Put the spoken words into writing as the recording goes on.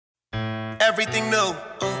Everything new,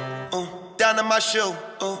 down to my shoe,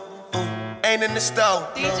 ain't in the store.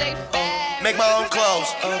 DJ Fab. Make my own clothes,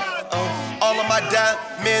 all of my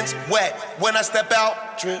diamonds wet. When I step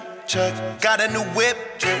out, drip check. Got a new whip,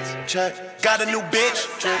 drip check. Got a new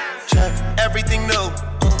bitch, drip check. Everything new,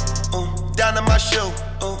 down to my shoe,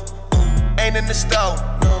 ain't in the store.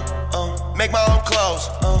 Make my own clothes,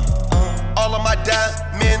 all of my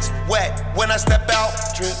diamonds wet. When I step out,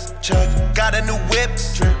 drip check. Got a new whip,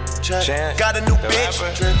 drip check. Got a new bitch,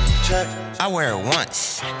 drip check. I wear it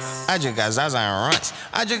once. I just got Zaza and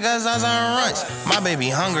runts. My baby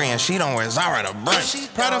hungry and she don't wear Zara to brunch.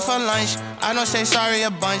 Prada for lunch. I don't say sorry a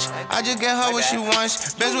bunch. I just get her what she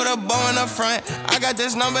wants. Bitch with a bow in the front. I got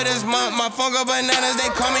this number this month. My phone go bananas. They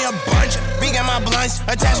call me a bunch. Vegan my blunts.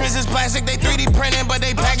 Attachments is plastic. They 3D printed, but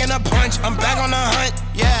they packing a punch. I'm back on the hunt.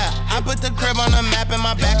 Yeah, I put the crib on the map in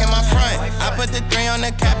my back and my front. I put the 3 on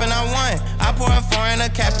the cap and I won. I pour a 4 in a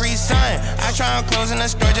Capri Sun. I try on clothes in the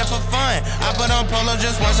store just for fun. I put on polo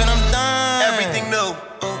just once and I'm done. Everything new,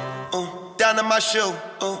 down to my shoe,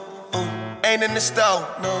 ain't in the store.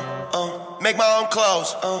 Make my own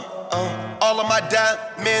clothes, all of my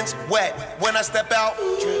diamonds wet. When I step out,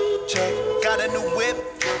 drip check. Got a new whip,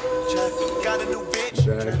 check. Got a new bitch.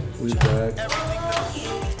 We back.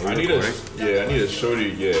 I need a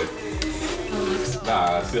shorty,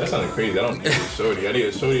 Nah, see, that sounded crazy. I don't need a shorty. I need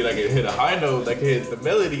a shorty that can hit a high note, that can hit the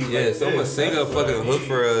melody. Yeah, like someone sing a fucking hook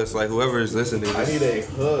for us, like whoever's listening. I need a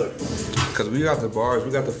hook. Cause we got the bars,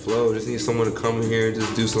 we got the flow. Just need someone to come in here and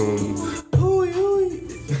just do some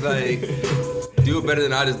like do it better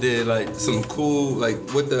than I just did. Like some cool, like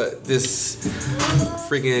what this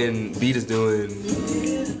freaking beat is doing.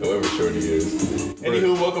 Whoever shorty is.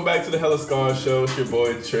 Anywho, welcome back to the Hella Scar Show. It's your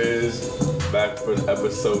boy Triz, back for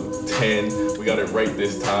episode 10. We got it right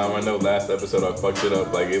this time. I know last episode I fucked it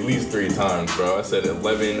up like at least 3 times, bro. I said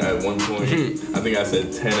 11 at one point. I think I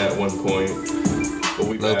said 10 at one point. But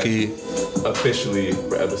we back officially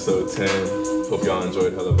for episode 10. Hope y'all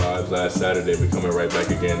enjoyed Hella Vibes last Saturday. We're coming right back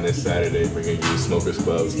again this Saturday, bringing you Smokers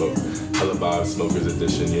Club, Hella Vibes Smokers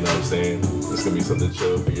Edition, you know what I'm saying? It's gonna be something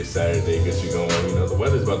chill for your Saturday, get you going. You know, the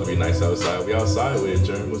weather's about to be nice outside. We outside with it,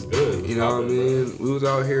 Jerm. What's good? You know what I mean? We was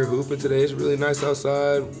out here hooping today. It's really nice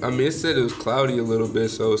outside. I mean, it said it was cloudy a little bit,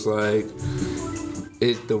 so it's like,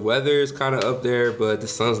 the weather is kind of up there, but the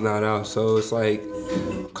sun's not out. So it's like,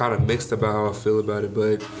 kind of mixed about how I feel about it,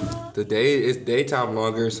 but it's daytime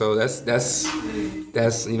longer, so that's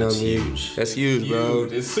you know what I mean? That's huge, bro.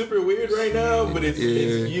 It's super weird right now, but it's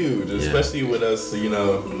huge, especially with us, you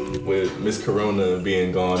know, with Miss Corona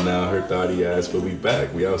being gone now, her thotty ass, but we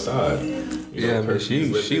back, we outside. You know, man, she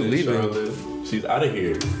leaving. Charlotte. She's out of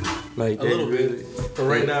here. Like a little bit, for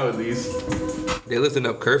right now at least. They lifting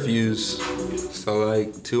up curfews, so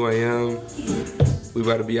like 2 a.m. We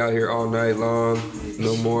about to be out here all night long.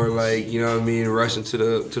 No more like, you know what I mean, rushing to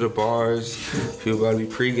the bars. People about to be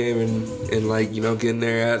pre-gaming and like, you know, getting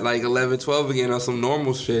there at like 11, 12 again on some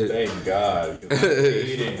normal shit. Thank God. I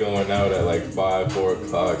hated going out at like 5, 4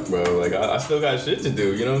 o'clock, bro. Like I still got shit to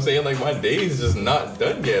do, you know what I'm saying? Like my day's just not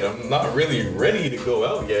done yet. I'm not really ready to go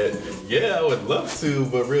out yet. Yeah, I would love to,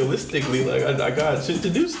 but realistically, like I got shit to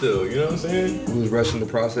do still, you know what I'm saying? We was rushing the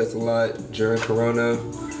process a lot during Corona.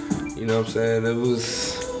 You know what I'm saying? It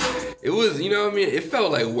was, you know what I mean? It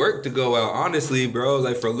felt like work to go out, honestly, bro.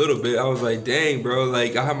 Like, for a little bit, I was like, dang, bro.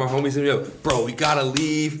 Like, I had my homies hit me up. Bro, we gotta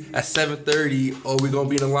leave at 7:30 or we gonna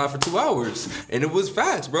be in the line for 2 hours. And it was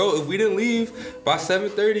facts, bro. If we didn't leave by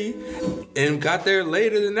 7:30 and got there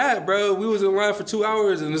later than that, bro, we was in line for 2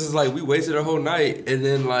 hours. And this is like, we wasted a whole night. And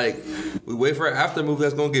then, like, we wait for an after movie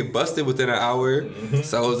that's gonna get busted within an hour. Mm-hmm.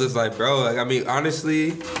 So it was just like, bro, like, I mean,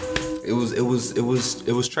 honestly... It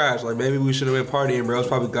was trash. Like, maybe we should have been partying, bro. It's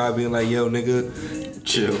probably God being like, yo, nigga,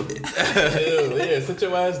 chill. Chill, yeah. Sit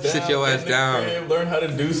your ass down. Sit your ass down. Crib, learn how to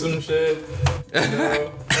do some shit. You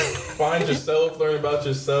know? Find yourself, learn about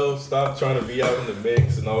yourself. Stop trying to be out in the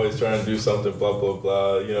mix and always trying to do something, blah, blah,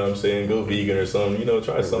 blah. You know what I'm saying? Go vegan or something. You know,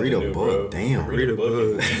 try something new, bro. Damn. Read a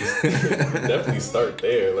book. Definitely start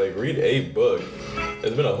there. Like, read a book.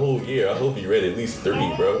 It's been a whole year. I hope you read at least 3,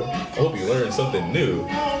 bro. I hope you learned something new.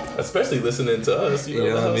 Especially listening to us, you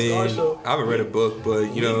know what I mean? I haven't read a book,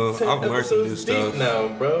 but, you know, I've learned some new stuff. Now,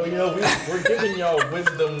 bro, you know, we're giving y'all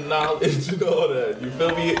wisdom, knowledge, and all that. You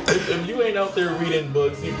feel me? If you ain't out there reading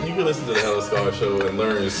books, you can listen to the Hella Scar Show and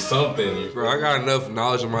learn something. Bro, I got enough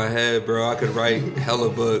knowledge in my head, bro. I could write hella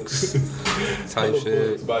books. type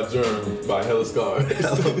shit. By Germ, by Hella Scars.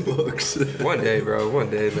 Hella books. One day, bro. One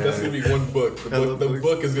day, man. That's gonna be one book. The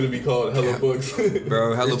book is gonna be called Hella Books.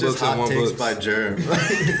 Bro, Hella It's Books just and hot one takes book. by Germ.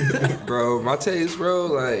 Bro, my taste, bro,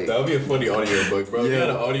 like. That would be a funny audio book, bro. If you had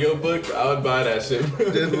an audio book, I would buy that shit,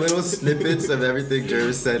 bro. Just little snippets of everything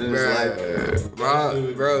Germ said in his life.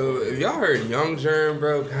 Bro, if y'all heard Young Germ,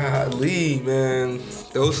 bro, golly, man.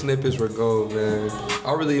 Those snippets were gold, man.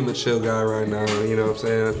 I really am a chill guy right now, you know what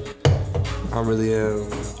I'm saying? I really am.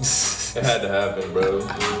 It had to happen, bro.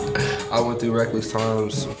 I went through reckless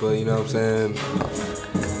times, but you know what I'm saying?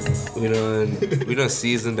 We done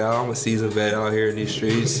seasoned out. I'm a seasoned vet out here in these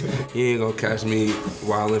streets. You ain't gonna catch me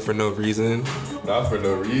wilding for no reason. Not for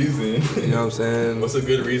no reason. You know what I'm saying? What's a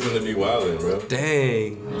good reason to be wildin', bro?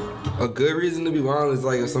 Dang. A good reason to be wilding is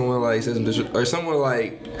like if someone like says some or someone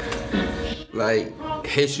like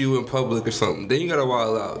hits you in public or something. Then you gotta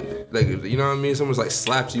wild out. Like, you know what I mean? Someone's like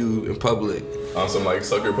slapped you in public. On some like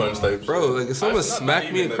sucker punch type Bro, like if someone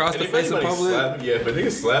smacked me across the face in public. If a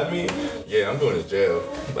nigga slap me, yeah, I'm going to jail.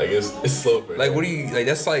 Like it's slow for Like what do you like?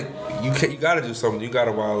 That's like you gotta do something. You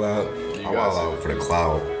gotta wild out. I wild out for the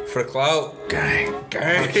cloud. For the clout. Gang.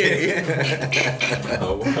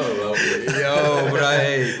 Oh, wow, Yo,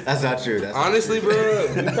 but That's not true. That's honestly, bro,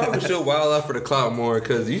 you probably should wild out for the clout more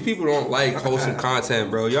because these people don't like wholesome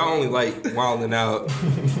content, bro. Y'all only like wilding out.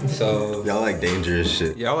 So y'all like dangerous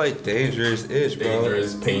shit. y'all like dangerous-ish, bro.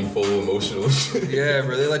 dangerous, painful, emotional shit. Yeah,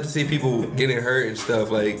 bro. They like to see people getting hurt and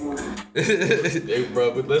stuff. Like, Hey,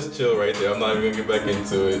 bro, but let's chill right there. I'm not even gonna get back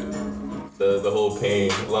into it. The whole pain.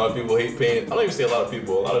 A lot of people hate pain. I don't even say a lot of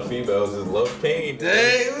people. A lot of females just love pain.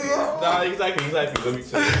 dang. Nah, exactly. Let me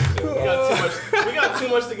chill. We got too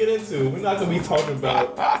much to get into. We're not gonna be talking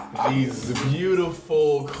about these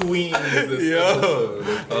beautiful queens this episode.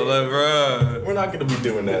 I'm like, bro. We're not gonna be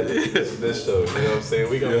doing that this show. You know what I'm saying?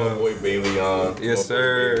 We got my boy Bailey on. Yes,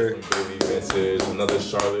 sir. Bailey Vintage, another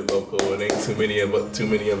Charlotte local. It ain't too many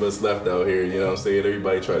of us left out here. You know what I'm saying?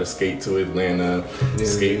 Everybody try to skate to Atlanta,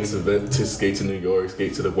 skate to New York,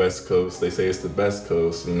 skate to the West Coast. They say it's the best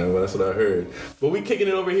coast. You know, that's what I heard. But we kicking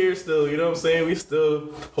it over here still. You know what I'm saying? We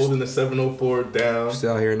still holding the 704 down.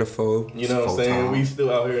 Still out here in the foe. You know what I'm saying? We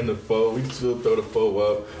still out here in the foe. We still throw the foe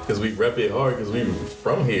up because we rep it hard because we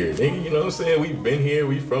from here, nigga. You know what I'm saying? We been here.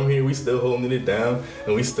 We from here. We still holding it down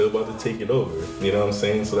and we still about to take it over. You know what I'm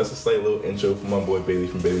saying? So that's a slight little intro for my boy Bailey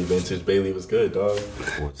from Bailey Vintage. Bailey was good, dog.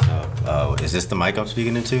 What's up? Is this the mic I'm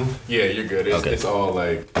speaking into? Yeah, you're good. It's all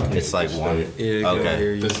like It's like one. Yeah, Okay. I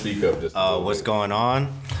hear you. Just speak up. What's going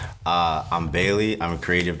on? I'm Bailey. I'm a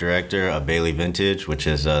creative director of Bailey Vintage, which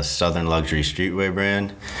is a Southern luxury streetwear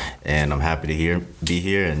brand, and I'm happy to be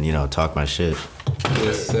here and talk my shit.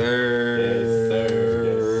 Yes,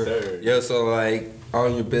 sir. Yo, so like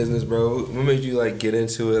on your business, bro, what made you like get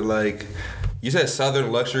into it? Like, you said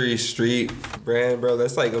Southern luxury street brand, bro.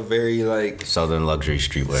 That's like a very like Southern luxury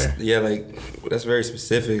streetwear. yeah, like that's very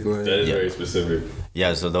specific. Like, That is very specific.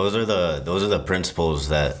 Yeah, so those are the principles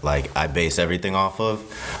that like I base everything off of.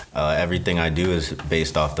 Everything I do is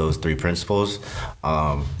based off those three principles.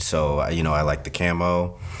 So I like the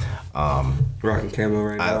camo. rocking camo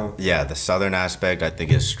right now. Yeah, the Southern aspect I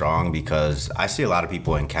think is strong because I see a lot of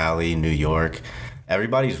people in Cali, New York.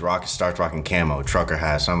 Everybody's starts rocking camo, trucker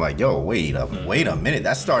hats. So I'm like, yo, wait a minute.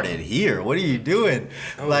 That started here. What are you doing?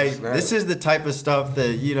 This is the type of stuff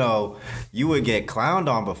that, you would get clowned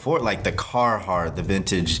on before. Like the Carhartt, the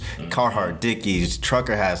vintage Carhartt, Dickies,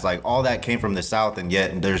 trucker hats. Like all that came from the South. And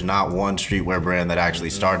yet there's not one streetwear brand that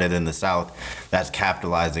actually started in the South that's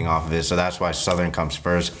capitalizing off of it. So that's why Southern comes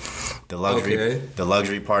first. The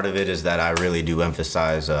luxury part of it is that I really do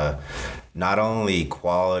emphasize not only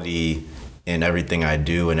quality in everything I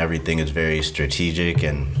do, and everything is very strategic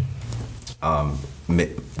and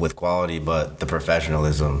with quality, but the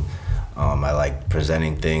professionalism. I like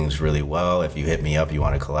presenting things really well. If you hit me up, you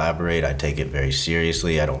want to collaborate, I take it very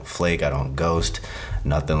seriously. I don't flake, I don't ghost,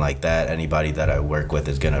 nothing like that. Anybody that I work with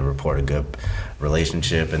is going to report a good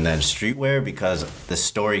relationship. And then streetwear, because the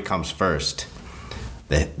story comes first.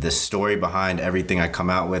 The story behind everything I come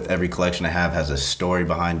out with, every collection I have has a story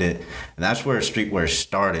behind it. And that's where streetwear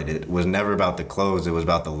started. It was never about the clothes, it was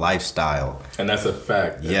about the lifestyle. And that's a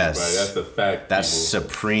fact. Yes. That's a fact. That's people.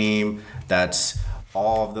 Supreme, that's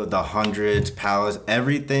all of the hundreds, Palace,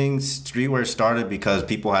 everything. Streetwear started because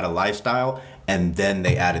people had a lifestyle and then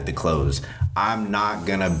they added the clothes. I'm not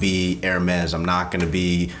gonna be Hermes, I'm not gonna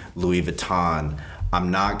be Louis Vuitton.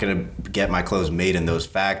 I'm not gonna get my clothes made in those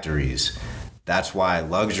factories. that's why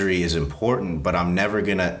luxury is important, but I'm never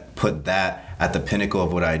gonna put that at the pinnacle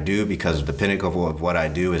of what I do, because the pinnacle of what I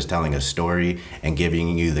do is telling a story and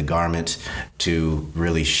giving you the garments to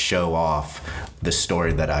really show off the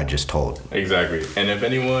story that I just told. Exactly. And if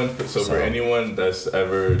anyone, for anyone that's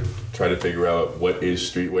ever tried to figure out what is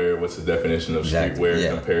streetwear, what's the definition of streetwear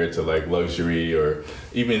compared to like luxury or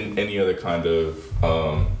even any other kind of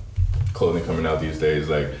clothing coming out these days,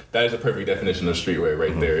 like that is a perfect definition of streetwear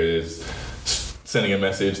right there. It is sending a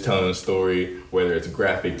message, telling a story, whether it's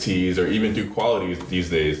graphic tees or even through quality these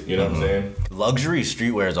days. You know what I'm saying? Luxury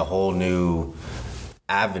streetwear is a whole new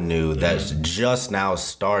avenue that's just now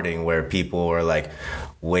starting, where people are like,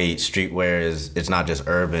 wait, streetwear it's not just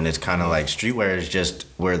urban. It's kind of like streetwear is just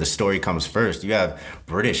where the story comes first. You have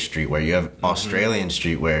British streetwear, you have Australian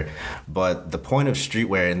streetwear, but the point of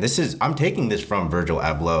streetwear, and I'm taking this from Virgil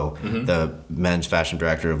Abloh, the men's fashion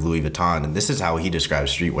director of Louis Vuitton, and this is how he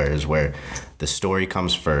describes streetwear, is where the story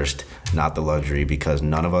comes first, not the luxury, because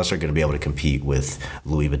none of us are going to be able to compete with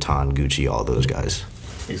Louis Vuitton, Gucci, all those guys.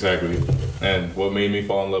 Exactly. And what made me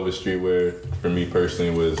fall in love with streetwear for me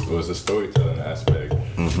personally was the storytelling aspect,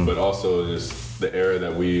 but also just the era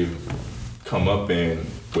that we've come up in,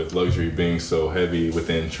 with luxury being so heavy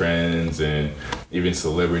within trends and even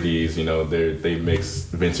celebrities. You know, they mix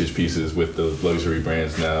vintage pieces with the luxury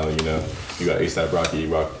brands now. You know, you got A$AP Rocky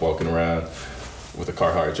walking around with a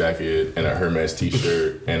Carhartt jacket and a Hermes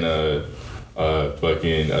t-shirt and a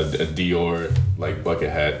Dior like bucket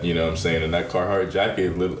hat, you know what I'm saying? And that Carhartt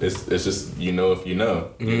jacket, it's just, you know, if you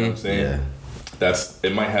know, you know what I'm saying? Yeah.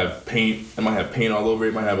 It might have paint all over it,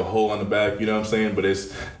 it might have a hole on the back, you know what I'm saying? But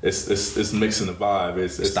it's mixing the vibe.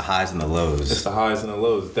 It's the highs and the lows. It's the highs and the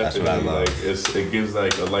lows, definitely. That's what I love. Like it gives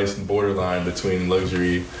like a nice borderline between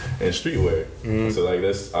luxury and streetwear. So like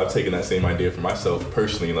I've taken that same idea for myself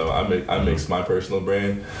personally. You know, I mix my personal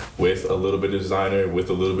brand with a little bit of designer, with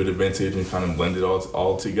a little bit of vintage, and kind of blend it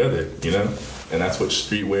all together, you know? And that's what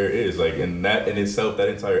streetwear is. Like, and that in itself, that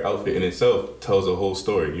entire outfit in itself tells a whole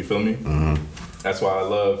story. You feel me? That's why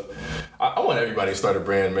I want everybody to start a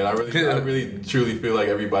brand, man. I really truly feel like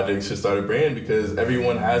everybody should start a brand, because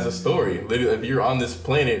everyone has a story. Literally, if you're on this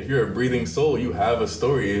planet, if you're a breathing soul, you have a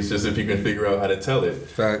story. It's just if you can figure out how to tell it.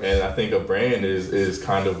 Fact. And I think a brand is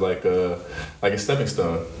kind of like a stepping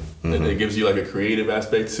stone. It gives you like a creative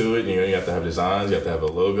aspect to it. You know, you have to have designs, you have to have a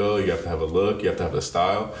logo, you have to have a look, you have to have a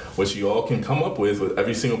style, which you all can come up with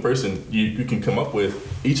every single person. You can come up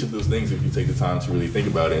with each of those things if you take the time to really think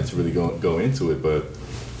about it and to really go into it. But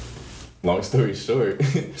long story short,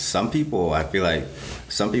 I feel like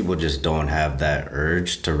some people just don't have that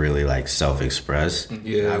urge to really like self-express.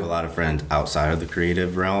 Yeah. I have a lot of friends outside of the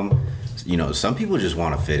creative realm. You know, some people just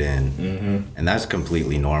want to fit in, and that's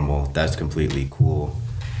completely normal. That's completely cool.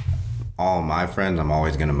 All my friends, I'm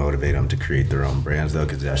always going to motivate them to create their own brands, though,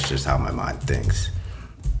 because that's just how my mind thinks.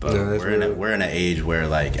 But we're in an age where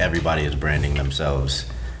like everybody is branding themselves,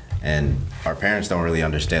 and our parents don't really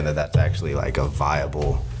understand that that's actually like a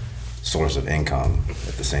viable source of income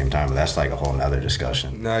at the same time. But that's like a whole nother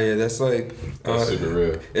discussion. Nah, yeah, that's like that's super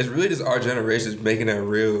real. It's really just our generation's making that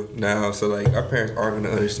real now. So like our parents aren't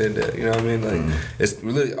gonna understand that. You know what I mean? Like it's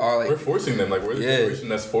really all like we're forcing them. Like we're the generation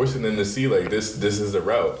that's forcing them to see like this is the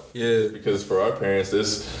route. Yeah. Because for our parents,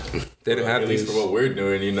 they didn't have at least for what we're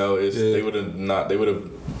doing. You know, they would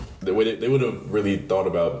have really thought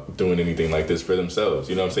about doing anything like this for themselves.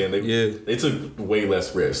 You know what I'm saying? They took way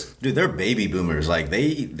less risk. Dude, they're baby boomers. Like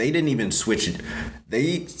they didn't even switch it.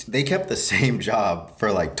 They kept the same job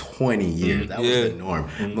for like 20 years. That was the norm.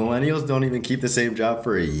 Millennials don't even keep the same job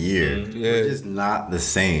for a year. We're just not the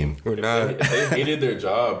same. We're not. They hated their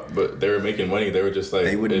job, but they were making money. They were just like,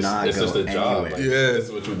 they would not it's go just a job. Like,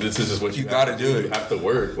 this is just what you gotta do. You have to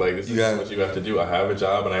work. Like this is what you have to do. I have a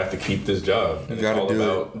job and I have to keep this job. And it's all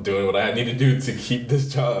about doing what I need to do to keep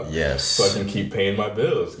this job. Yes. So I can keep paying my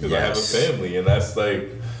bills because I have a family, and that's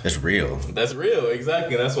like. It's real. That's real,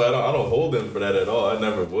 exactly. And that's why I don't hold them for that at all. I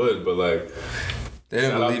never would, but like, they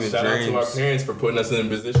didn't believe in shout out to our parents for putting us in a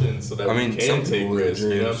position so that we can take risks.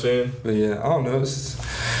 You know what I'm saying? But yeah, I don't know.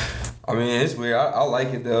 It's weird. I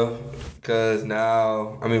like it though, because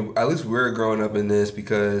now, at least we're growing up in this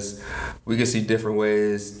because we can see different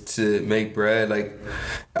ways to make bread. Like,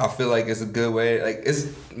 I feel like it's a good way. Like, it's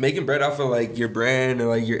making bread. I feel like your brand and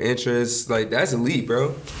like your interests, like that's elite,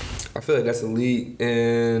 bro. I feel like that's elite,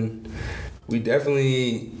 and we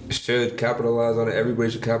definitely should capitalize on it. Everybody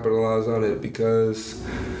should capitalize on it because,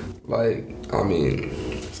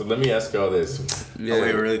 So let me ask y'all this. Yeah. Oh,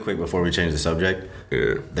 wait, really quick before we change the subject.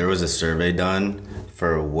 Yeah. There was a survey done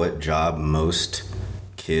for what job most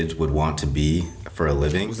kids would want to be for a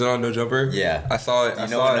living. Was it on No Jumper? Yeah. I saw it. Do you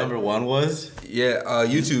know what number one was? Yeah,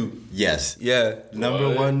 YouTube. Yes. Yeah.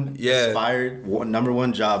 Number one number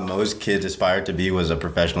one job most kids aspired to be was a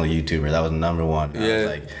professional YouTuber. That was number one. I was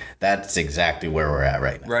like, that's exactly where we're at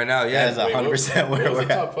right now. Right now, yeah. That's 100% where we're at.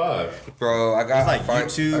 Top 5? Bro, I got like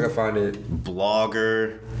YouTube. I can find it.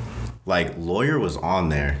 Blogger. Like, lawyer was on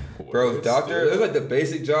there. Bro, doctor, it was like the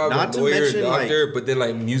basic job. Not like to lawyer, mention, doctor, like, but then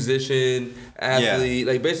like musician, athlete,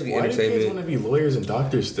 like basically Why do entertainment. kids want to be lawyers and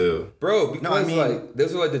doctors still? Bro, because like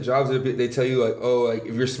those are like the jobs that they tell you like, oh, like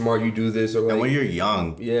if you're smart, you do this, or like. And when you're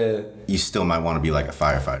young, you still might want to be like a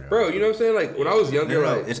firefighter. Bro, you know what I'm saying? Like when I was younger,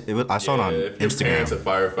 I saw it on if Instagram. Your parents a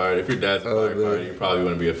firefighter. If your dad's a firefighter, you probably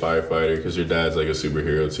want to be a firefighter because your dad's like a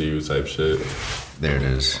superhero to you type shit. There it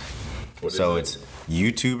is. It's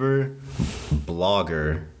YouTuber,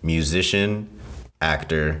 blogger, musician,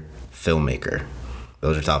 actor, filmmaker.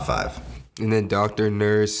 Those are top 5. And then doctor,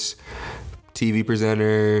 nurse, TV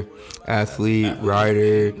presenter, athlete,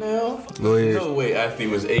 writer, lawyer. No way,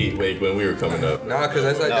 athlete was 8 when we were coming up. Nah, because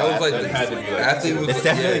that's like that was like had to be like athlete was. It's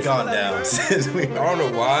definitely gone down since we. I don't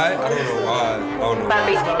know why. I don't know why.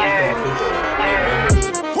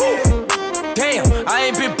 Damn, I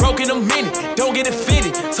ain't been broke in a minute. Don't get it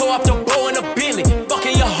fitted. Toe off the bow in a Bentley.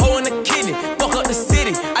 Fucking your hoe in the kidney. Fuck up the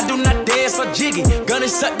city. I do not dance or jiggy. Gun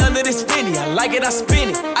is sucked under this finny. I like it, I spin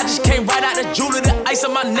it. I just came right out the jewelry. The ice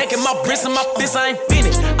on my neck and my wrist and my fist. I ain't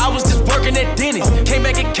finished. I was just working at Denny's. Came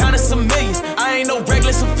back and counted some millions. I ain't no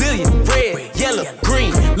regular civilian. Red, yellow,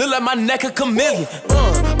 green. Look like my neck a chameleon.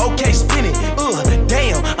 Okay, spin it.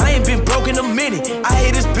 Damn, I ain't been broke in a minute. I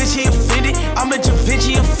hate this bitch, he offended. I'm a Da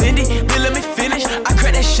Vinci offended. Then let me finish. I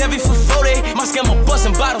cracked that Chevy for 40. My scammer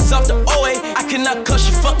busting bottles off the OA. I cannot cuss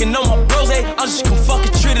you fucking on my bros. I'm just gon'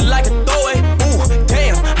 fucking treat it like a throwaway. Ooh,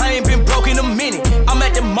 damn, I ain't been broke in a minute. I'm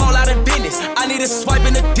at the mall out in business. I need a swipe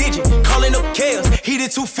in a digit. Calling up Kales. He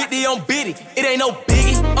did 250 on Biddy. It ain't no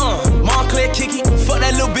biggie. Montclair kicky. Fuck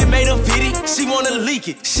that little bit made a video. She wanna leak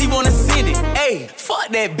it. She wanna send it. Ayy, fuck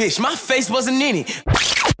that bitch. My face wasn't in it.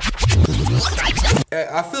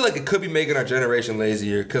 I feel like it could be making our generation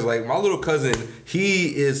lazier, cause like my little cousin,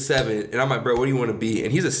 he is 7, and I'm like, bro, what do you want to be?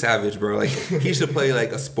 And he's a savage, bro. Like he should play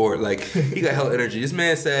like a sport. Like he got hell energy. This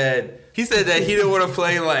man said that he didn't want to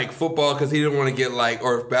play like football because he didn't want to get like,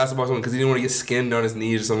 or basketball or something because he didn't want to get skinned on his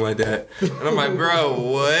knees or something like that. And I'm like, bro,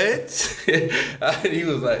 what? And he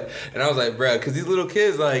was like, and I was like, bro, because these little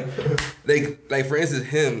kids like for instance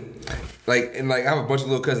him. Like, and like I have a bunch of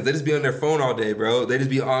little cousins. They just be on their phone all day, bro. They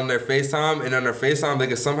just be on their FaceTime, and on their FaceTime, they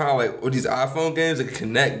can somehow like with these iPhone games, they can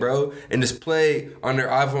connect, bro, and just play on their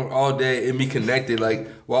iPhone all day and be connected, like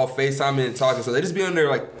while FaceTiming and talking. So they just be on their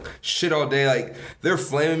like shit all day. Like they're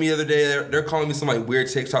flaming me the other day. They're calling me some like weird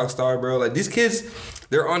TikTok star, bro. Like these kids,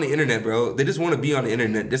 they're on the internet, bro. They just want to be on the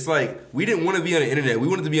internet. It's like we didn't want to be on the internet. We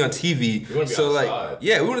wanted to be on TV. We want to be so outside. Like,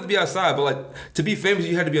 yeah, we wanted to be outside. But like to be famous,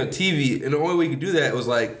 you had to be on TV, and the only way you could do that was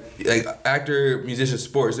like actor, musician,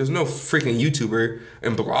 sports. There's no freaking YouTuber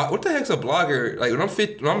and blog. What the heck's a blogger? Like when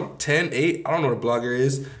I'm 10, 8, I don't know what a blogger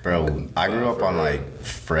is. Bro, I grew up on like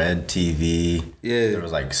Fred TV. Yeah. There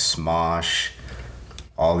was like Smosh.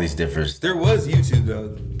 All these different. There was YouTube though.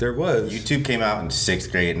 There was. YouTube came out in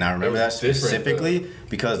 6th grade, and I remember that specifically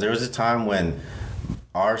because there was a time when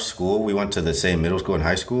our school, we went to the same middle school and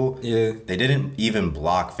high school. Yeah. They didn't even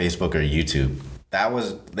block Facebook or YouTube.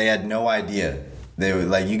 They had no idea. They were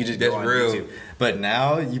like, you could just go on YouTube. But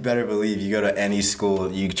now you better believe you go to any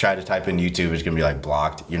school, you try to type in YouTube, it's gonna be like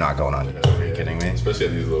blocked. You're not going on YouTube. Are you kidding me? Especially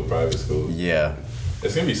at these little private schools. Yeah.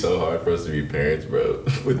 It's gonna be so hard for us to be parents, bro,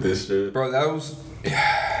 with this shit. Bro, that was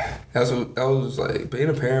like being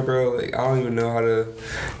a parent, bro. Like I don't even know how to.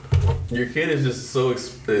 Your kid is just so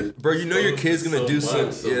expensive. Bro, you know your kid's gonna do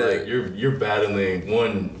something. So yeah. like you're battling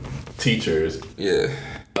one, teachers. Yeah.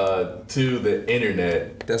 2, the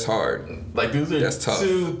internet. That's hard. Like that's tough.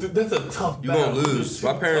 That's a tough. You gonna lose.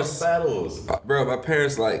 My parents battles. Bro, my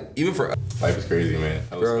parents like even for life is crazy, man.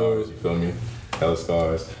 Hella scars. You feel me? Hella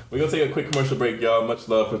scars. We're gonna take a quick commercial break, y'all. Much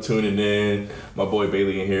love for tuning in. My boy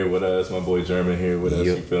Bailey in here with us. My boy German here with us.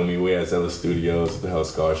 You feel me? We at Zella Studios, the Hella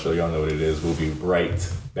Scar Show. Y'all know what it is. We'll be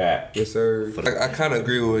right back. Yes, sir. I kind of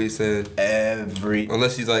agree with what he said.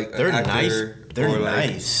 Unless he's like they're an actor nice. They're or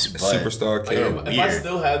like nice. a superstar kid. If I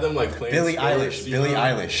still had them like playing Billie sports,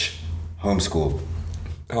 Eilish, homeschooled.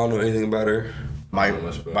 I don't know anything about her. My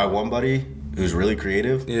one buddy who's really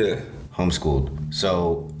creative. Yeah. Homeschooled.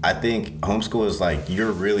 So I think homeschool is like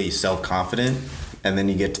you're really self-confident, and then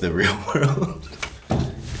you get to the real world.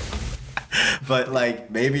 But like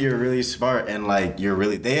maybe you're really smart and like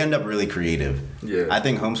they end up really creative. Yeah. I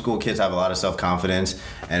think homeschool kids have a lot of self-confidence,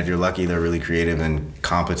 and if you're lucky, they're really creative and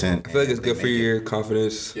competent. I feel like it's good for your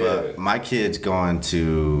confidence. But my kid's going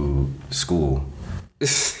to school.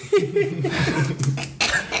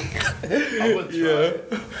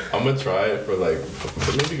 I'm gonna try it for like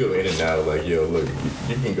maybe go in and out. Like, yo, look,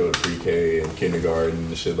 you can go to pre-K and kindergarten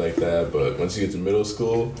and shit like that, but once you get to middle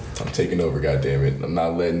school, I'm taking over. Goddamn it, I'm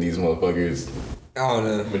not letting these motherfuckers. I don't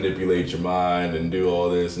know. Manipulate your mind and do all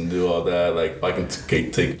this and do all that. Like, if I can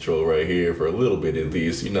take control right here for a little bit at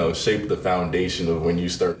least, shape the foundation of when you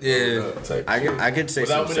start. I could say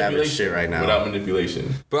some savage shit right now without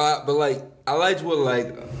manipulation. But like I liked what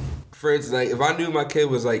like, for instance, like if I knew my kid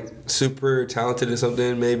was like super talented in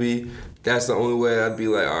something, maybe that's the only way I'd be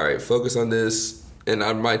like, all right, focus on this, and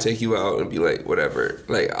I might take you out and be like, whatever.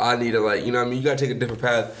 Like I need to like, you know what I mean? You gotta take a different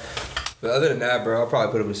path. But other than that, bro, I'll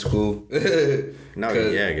probably put him in school.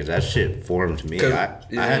 Because that shit formed me. I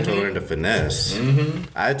had to learn to finesse.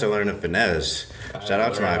 I had to learn to finesse. Shout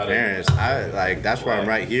out to my parents. That's why I'm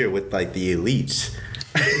right here with like the elites.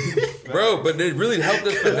 Bro, but it really helped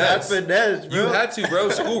us finesse. Finesse, bro. You had to, bro.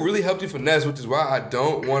 School really helped you finesse, which is why I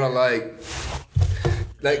don't want to like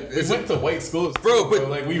we went to white schools, bro. But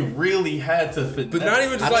like we really had to finesse. But not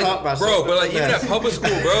even just bro. But like even at public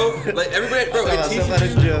school, bro. Like everybody, bro. It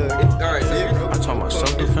teaches you. All right, so I taught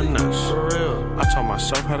myself to finesse, for real. I taught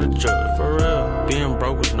myself how to judge, for real. Being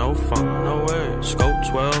broke was no fun, no way. Scope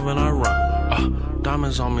 12 and I run.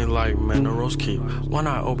 Diamonds on me like minerals keep. One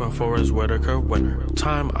eye open for his Whitaker winner.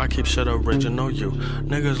 Time I keep shit original you.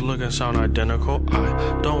 Niggas look and sound identical.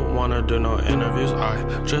 I don't wanna do no interviews.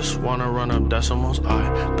 I just wanna run up decimals.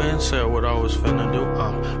 I been said what I was finna do.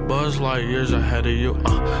 Buzz like years ahead of you.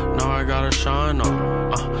 Now I gotta shine on.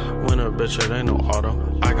 Winter bitch, it ain't no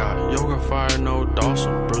autumn. I got yoga fire, no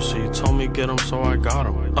Dawson. Brucey told me get him, so I got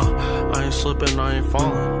him. I ain't slipping, I ain't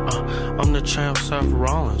falling. I'm the champ, Seth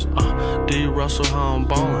Rollins. D. Russell, how I'm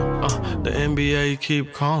ballin'. The NBA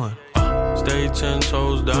keep calling. Stay 10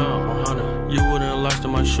 toes down. 100. You wouldn't last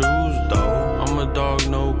in my shoes, though. I'm a dog,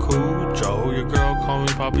 no cool Joe. Your girl call me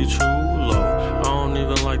Poppy Chulo. I don't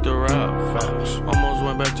even like the rap, facts. Almost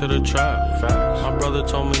went back to the trap, facts. My brother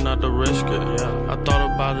told me not to risk it, yeah. I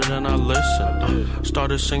thought about it and I listened.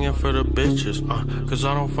 Started singing for the bitches, cause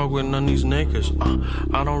I don't fuck with none of these niggas.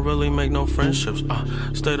 I don't really make no friendships.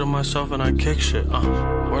 Stay to myself and I kick shit.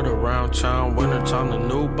 Word around town, wintertime, the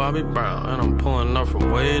new Bobby Brown. And I'm pulling up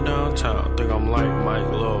from way downtown. Think I'm like Mike,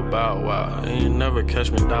 Lil Bow Wow. And you never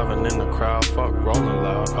catch me diving in the crowd. Fuck rolling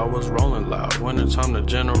loud, I was rolling loud. Wintertime, the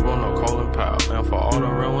general, no Colin Powell. And for all the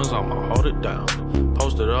real ones, I'ma hold it down.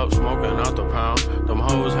 Posted up, smoking out the pound. Them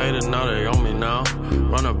hoes hated, now they on me now.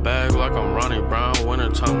 Run a bag like I'm Ronnie Brown.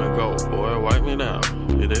 Wintertime to go, boy, wipe me down.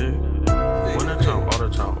 You dig? Wintertime, all the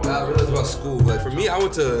time. I realized about school. Like for me, I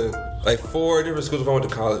went to like 4 different schools before I went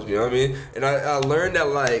to college. You know what I mean? And I learned that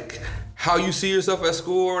like how you see yourself at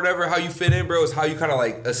school or whatever, how you fit in, bro, is how you kind of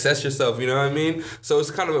like assess yourself. You know what I mean? So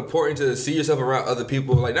it's kind of important to see yourself around other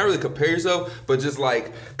people. Like not really compare yourself, but just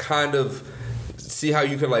like kind of see how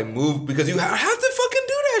you can like move, because you have to fucking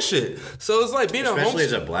do that shit. So it's like being especially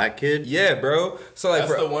as a black kid. Yeah, bro. So like,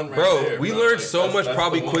 that's the one right bro, there, we bro. learned like, so much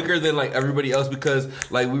probably quicker than like everybody else, because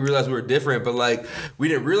like we realized we were different, but like we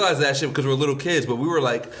didn't realize that shit because we were little kids. But we were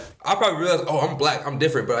like, I probably realized, oh, I'm black, I'm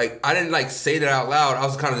different, but like I didn't like say that out loud. I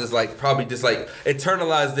was kind of just like probably just like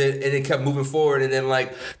internalized it, and it kept moving forward. And then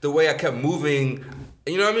like the way I kept moving.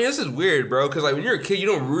 You know what I mean? This is weird, bro, because like when you're a kid, you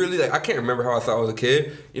don't really like, I can't remember how I thought I was a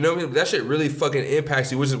kid. You know what I mean? But that shit really fucking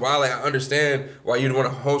impacts you, which is why like I understand why you'd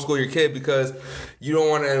want to homeschool your kid, because you don't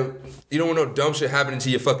want no dumb shit happening to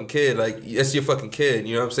your fucking kid. Like that's your fucking kid.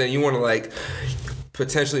 You know what I'm saying? You want to like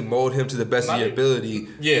potentially mold him to the best of your ability.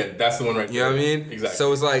 Yeah, that's the one right there. You know what I mean? Exactly.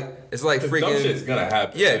 So it's like freaking dumb shit's gonna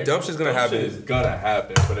happen. Yeah, like, dumb shit's gonna happen. Dumb shit is gonna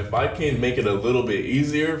happen. But if I can make it a little bit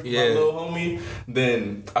easier for my little homie,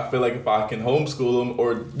 then I feel like if I can homeschool him,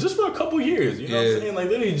 or just for a couple years, you know what I'm saying? Like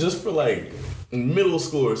literally just for like middle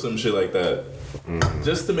school or some shit like that.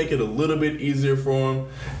 Just to make it a little bit easier for him.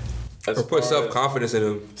 Or put self-confidence in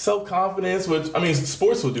him. Self-confidence, which, I mean,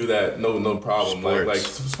 sports will do that, no problem. Like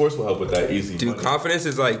sports will help with that easy. Dude, confidence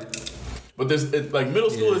is like... But like middle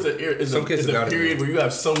school is a period where you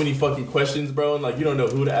have so many fucking questions, bro, and like you don't know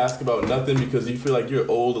who to ask about nothing, because you feel like you're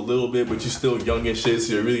old a little bit, but you're still young and shit,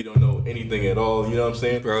 so you really don't know anything at all. You know what I'm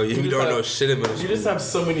saying, bro? You don't know shit in middle school. You just have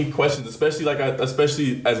so many questions,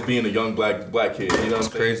 especially as being a young black kid. You know what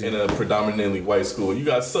I'm saying? In a predominantly white school, you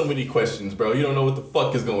got so many questions, bro. You don't know what the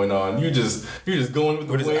fuck is going on. You're just going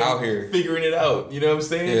with the wind, out here figuring it out. You know what I'm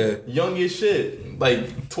saying? Yeah. Young as shit,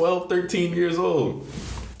 like 12, 13 years old.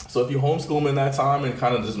 So if you homeschool them in that time and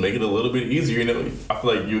kind of just make it a little bit easier, you know, I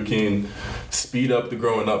feel like you can speed up the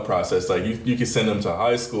growing up process. Like you can send them to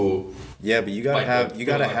high school. Yeah, but you gotta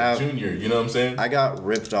have junior. You know what I'm saying? I got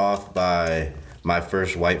ripped off by my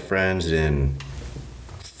first white friends in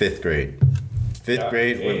 5th grade. Fifth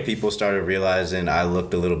grade, when people started realizing I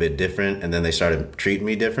looked a little bit different, and then they started treating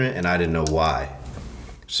me different, and I didn't know why.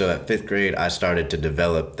 So at 5th grade, I started to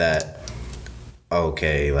develop that.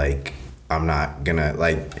 Okay, like I'm not gonna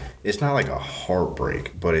it's not like a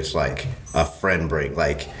heartbreak, but it's like a friend break.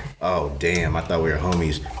 Like, oh damn, I thought we were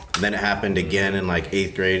homies. And then it happened again in like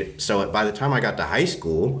 8th grade. So by the time I got to high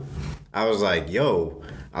school, I was like, yo,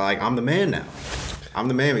 I'm the man now. I'm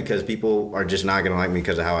the man because people are just not gonna like me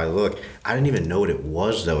because of how I look. I didn't even know what it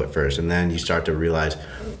was though at first, and then you start to realize,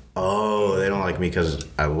 oh, they don't like me because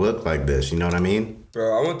I look like this. You know what I mean?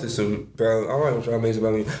 Bro, I went through some, bro, I don't know what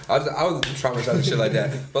about me. I was traumatized and shit like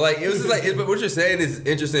that. But like, it was just like, but what you're saying is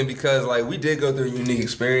interesting because like, we did go through a unique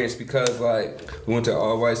experience because like, we went to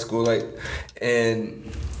all white school, like, and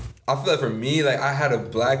I feel like for me, like, I had a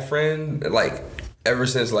black friend, like, ever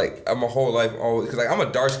since like my whole life always, cause like I'm a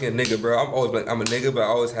dark skinned nigga, bro. I'm always like I'm a nigga, but I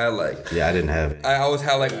always had like I didn't have it. I always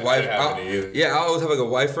had like white. I always have like a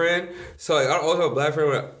white friend. So like I always have a black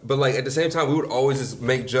friend, but like at the same time we would always just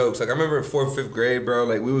make jokes. Like I remember in 4th, 5th grade, bro.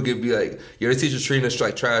 Like we would be like, yo, the teacher's treating us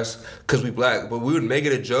like trash cause we black, but we would make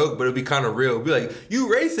it a joke, but it'd be kind of real. We'd be like, you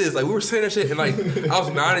racist? Like we were saying that shit, and like I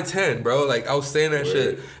was 9 and 10, bro. Like I was saying that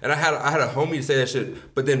shit, and I had a homie to say that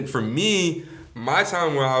shit. But then for me, my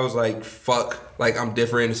time where I was like, fuck, like I'm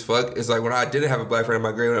different as fuck, is like when I didn't have a black friend in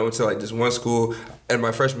my grade, when I went to like this one school, and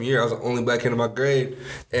my freshman year, I was the only black kid in my grade,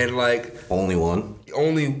 and like only one,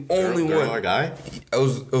 only one. Our guy. It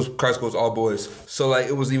was Christ school, it was all boys, so like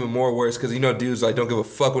it was even more worse because you know dudes like don't give a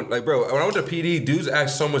fuck when, like bro, when I went to PD, dudes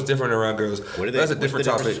act so much different around girls. That's a different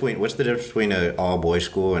topic. What's the difference between an all boys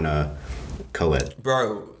school and a co-ed?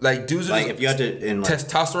 Bro, like dudes are like just, if you had to in like,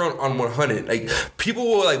 testosterone on 100. Like people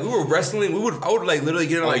were like, we were wrestling. I would like literally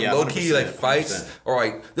get in like low key like fights 100%. Or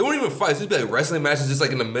like they weren't even fights. It'd be like wrestling matches just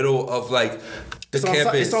like in the middle of like the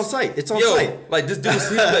campus. It's on site. It's on site. Like this dude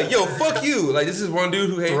was like, yo, fuck you. Like this is one dude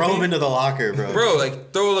who hates me. Throw him into the locker, bro. Bro,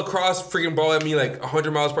 like throw a lacrosse freaking ball at me like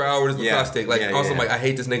 100 miles per hour with the lacrosse stick. Like also like I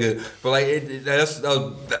hate this nigga. But like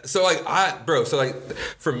so like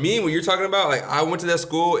for me what you're talking about, like I went to that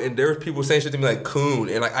school and there were people saying shit to me like coon,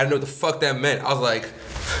 and like I didn't know what the fuck that meant. I was like,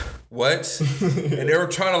 what? And they were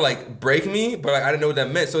trying to like break me, but like I didn't know what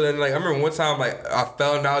that meant. So then like I remember one time like I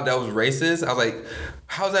found out that was racist. I was like,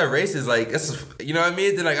 how's that racist? Like that's, you know what I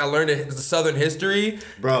mean? Then like I learned the Southern history,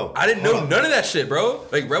 bro. I didn't know none of that shit, bro.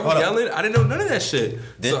 Like rebel yelling, I didn't know none of that shit.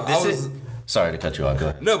 Sorry to cut you off. Go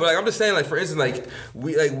ahead. No, but like I'm just saying, like for instance, like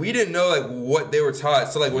we didn't know like what they were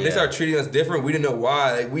taught. So like when they started treating us different, we didn't know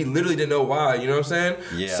why. Like we literally didn't know why. You know what I'm saying?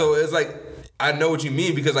 Yeah. So it's like I know what you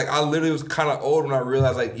mean because like I literally was kind of old when I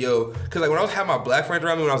realized like yo, because like when I was having my black friends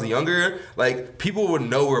around me when I was younger, like people would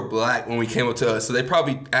know we're black when we came up to us, so they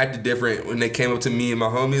probably acted different when they came up to me and my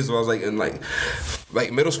homies when I was like in like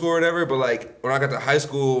middle school or whatever. But like when I got to high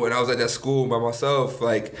school and I was at that school by myself,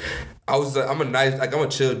 like I'm a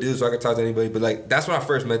chill dude, so I can talk to anybody. But like that's when I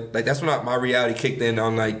first met, like that's when my reality kicked in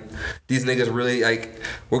on like these niggas really like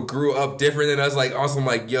grew up different than us. Like also I'm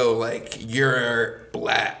like, yo, like you're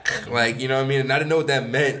black, like you know what I mean. And I didn't know what that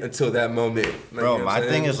meant until that moment. Like, bro, you know my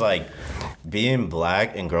thing is like being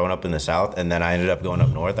black and growing up in the South, and then I ended up going up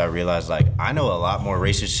north. I realized like I know a lot more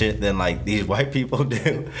racist shit than like these white people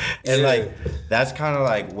do, and like that's kind of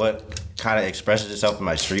like what kind of expresses itself in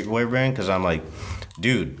my streetwear brand because I'm like,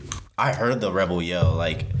 dude, I heard the rebel yell.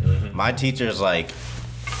 Like, my teachers, like,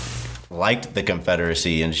 liked the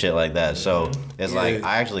Confederacy and shit like that. So, it's like,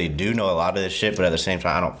 I actually do know a lot of this shit, but at the same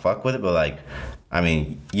time, I don't fuck with it. But, like, I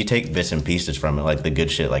mean, you take bits and pieces from it, like the good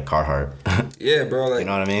shit, like Carhartt. Yeah, bro. Like, you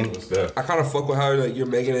know what I mean? I kind of fuck with how like you're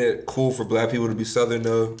making it cool for black people to be Southern,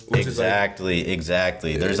 though. Exactly.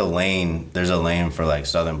 Yeah. There's a lane for, like,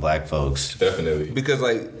 Southern black folks. Definitely. Because,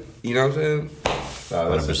 like, you know what I'm saying? Nah,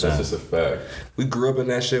 that's just a fact. We grew up in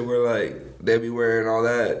that shit where like they be wearing all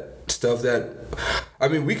that stuff that, I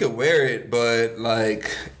mean, we could wear it, but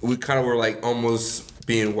like we kind of were like almost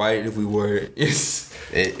being white if we wore it.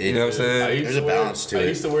 You know what I'm saying? There's a balance to it. I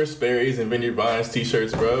used to wear Sperry's and Vineyard Vines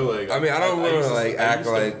t-shirts, bro. Like, I mean, I don't want to like act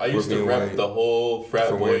like I used to rep the whole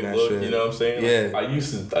frat boy look. Shit. You know what I'm saying? Yeah. Like,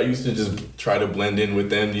 I used to just try to blend in with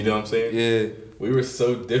them. You know what I'm saying? Yeah. We were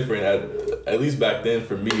so different at least back then.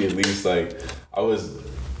 For me, at least, like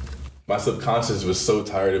my subconscious was so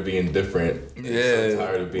tired of being different. Yeah, so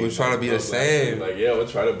tired of being. We're trying to be the same. Like, yeah, we'll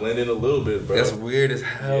try to blend in a little bit, bro. That's weird as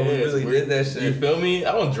hell. Yeah, we really did that shit. You feel me?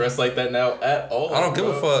 I don't dress like that now at all. I don't give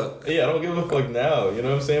a fuck. Yeah, I don't give a fuck now. You know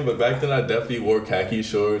what I'm saying? But back then, I definitely wore khaki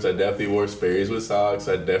shorts. I definitely wore Sperry's with socks.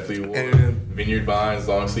 I definitely wore Vineyard Vines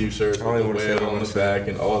long sleeve shirts with the web on the back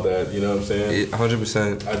and all that. You know what I'm saying?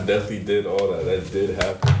 100%. I definitely did all that. That did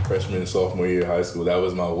happen freshman and sophomore year of high school. That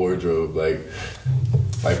was my wardrobe. Like,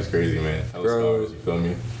 life is crazy, man. Hella scars, you feel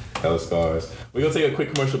me? Hella scars. We're gonna take a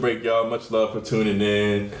quick commercial break, y'all. Much love for tuning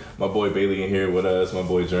in. My boy Bailey in here with us. My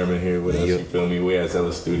boy German here with us. You feel me? We at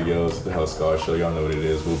Zella Studios, the Hella Scars Show. Y'all know what it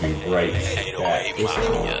is. We'll be right back.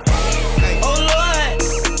 Oh Lord.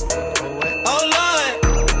 Oh Lord. Oh Lord.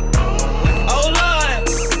 Oh Lord.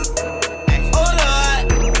 Oh Lord.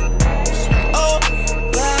 Oh Lord.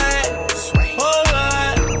 Oh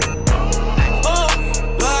Lord. Oh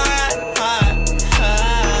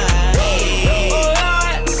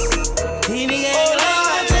Lord. TDA. Oh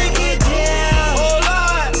Lord, take it down. Oh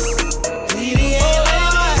Lord. TDA. Oh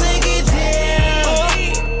Lord, take it down. Oh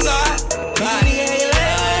Lord. TDA.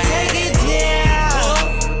 Take it down.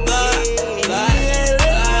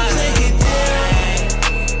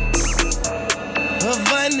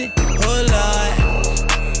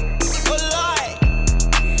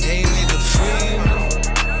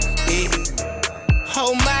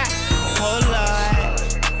 Oh my, oh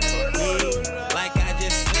Lord, like I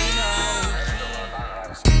just seen her.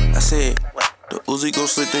 I said, the Uzi gon'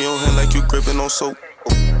 slip through your hand like you gripping on soap.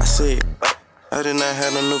 I said, I did not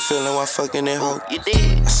have a new feeling while fucking that hoe. You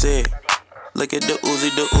did. I said, look at the Uzi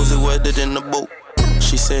wetter than the boat.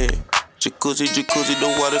 She said, jacuzzi, the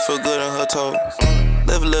water feel good on her toe.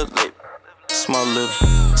 Live a little, small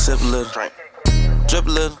little, sip a little, drip a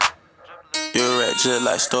little. You're a rat just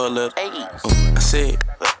like store a little. I said,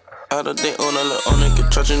 I don't think on it can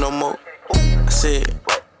trust you no more. I said,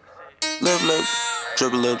 live a little,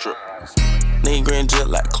 drip a little. Nigga green just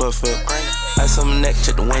like chlorophyll. Ice on my neck,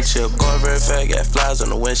 check the windshield. Going very fast, got flies on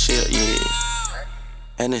the windshield, yeah.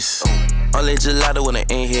 And it's only gelato when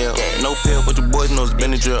it ain't here. No pill, but your boys know it's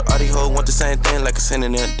Benadryl. All these hoes want the same thing like a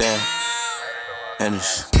synonym, damn. And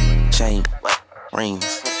it's chain,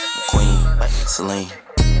 rings, queen, Celine,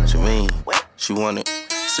 Shereen. She want it,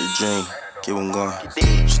 it's a dream. Keep on going.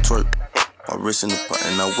 She twerk, my wrist in the pot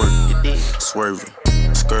and I work. Swerving,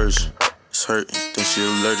 excursion, it's hurting. Think she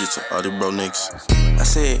allergic to all the bro niggas. I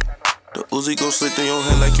said, the Uzi gon' slip through your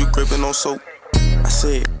hand like you gripping on soap. I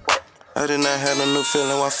said, I did not have a new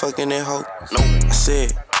feeling while fucking that hoe. No, I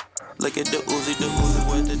said, look at the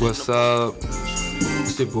Uzi. What's up?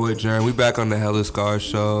 It's your boy Jern. We back on the Hella Scars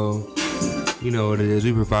Show. You know what it is.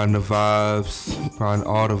 We providing the vibes, providing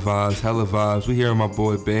all the vibes, hella vibes. We here with my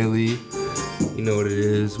boy Bailey. You know what it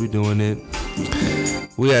is. We doing it.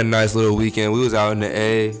 We had a nice little weekend. We was out in the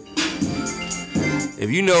A.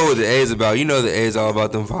 If you know what the A is about, you know the A is all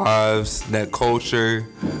about them vibes, that culture.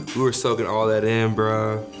 We were soaking all that in,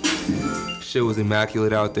 bro. Shit was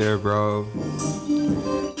immaculate out there, bro.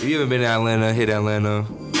 If you haven't been to Atlanta, hit Atlanta.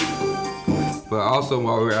 But also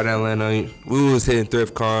while we were at Atlanta, we was hitting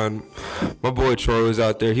Thrift Con. My boy Troy was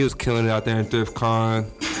out there. He was killing it out there in Thrift Con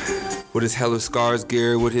with his Hella Scars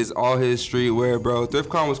gear, with all his streetwear, bro. Thrift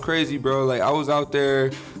Con was crazy, bro. Like, I was out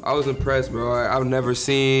there, I was impressed, bro. I've never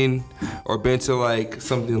seen or been to like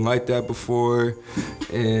something like that before.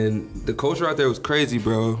 And the culture out there was crazy,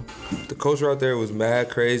 bro. The culture out there was mad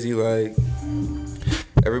crazy. Like,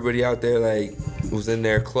 everybody out there, like, was in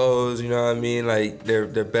their clothes, you know what I mean? Like, their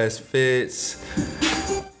best fits.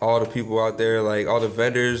 All the people out there, like, all the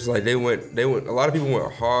vendors, like, they went, a lot of people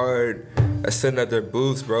went hard at setting up their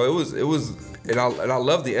booths, bro. It was, and I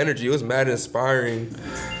love the energy. It was mad inspiring,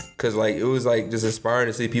 cause, like, it was, like, just inspiring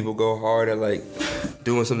to see people go hard at, like,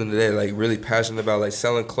 doing something that they're, like, really passionate about, like,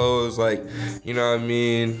 selling clothes, like, you know what I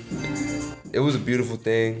mean? It was a beautiful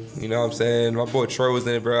thing, you know what I'm saying? My boy Troy was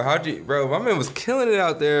in it, bro. Bro, my man was killing it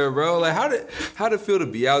out there, bro. Like, how'd it feel to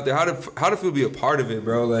be out there? How'd it feel to be a part of it,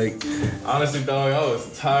 bro? Like, honestly, dog, I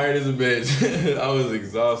was tired as a bitch. I was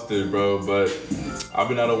exhausted, bro. But I've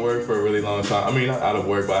been out of work for a really long time. I mean, not out of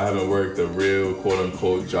work, but I haven't worked a real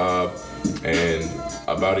quote-unquote job in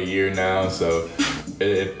about a year now. So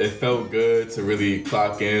it felt good to really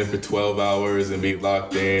clock in for 12 hours and be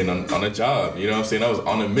locked in on a job. You know what I'm saying? I was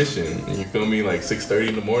on a mission. You feel me? Like 6:30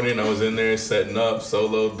 in the morning, I was in there setting up,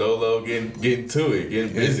 solo, dolo, getting to it,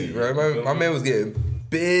 getting busy. Right? My man was getting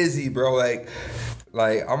busy, bro. Like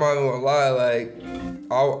I'm not even gonna lie,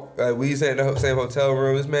 we was in the same hotel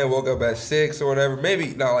room. This man woke up at 6 or whatever,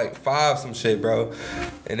 maybe not like 5, some shit, bro.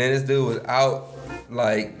 And then this dude was out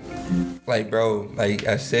like bro, like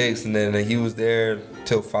at 6, and then he was there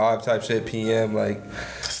till 5 type shit p.m. like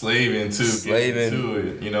slaving to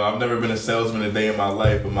it. You know, I've never been a salesman a day in my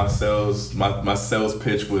life, but my sales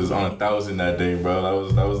pitch was on 1,000 that day, bro.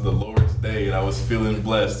 That was the Lord's day, and I was feeling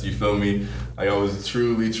blessed. You feel me? Like I was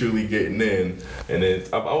truly getting in, and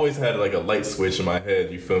I've always had like a light switch in my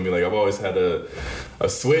head. You feel me? Like I've always had a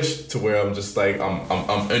switch to where I'm just like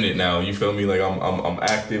I'm in it now. You feel me? Like I'm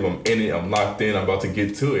active. I'm in it. I'm locked in. I'm about to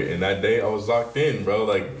get to it. And that day I was locked in, bro.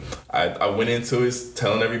 Like I went into it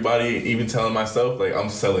telling everybody, even telling myself, like I'm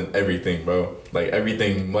selling everything, bro. Like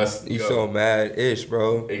everything must go. You so mad-ish,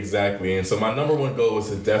 bro. Exactly. And so my number one goal was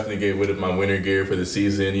to definitely get rid of my winter gear for the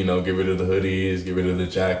season. You know, get rid of the hoodies, get rid of the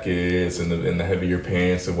jackets and the heavier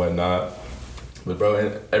pants and whatnot. But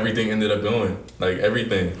bro, everything ended up going. Like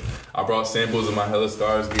everything. I brought samples of my Hella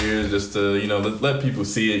Scars gears just to, you know, let people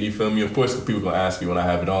see it, you feel me? Of course, people gonna ask me when I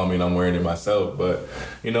have it on me and I'm wearing it myself, but,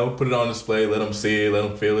 you know, put it on display, let them see it, let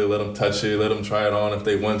them feel it, let them touch it, let them try it on if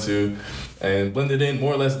they want to, and blend it in,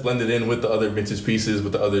 more or less blend it in with the other vintage pieces,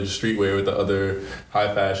 with the other streetwear, with the other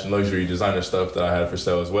high fashion, luxury designer stuff that I had for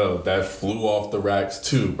sale as well. That flew off the racks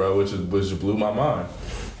too, bro, which blew my mind.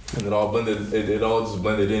 And it all just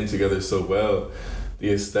blended in together so well.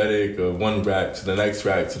 The aesthetic of one rack to the next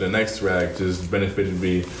rack to the next rack just benefited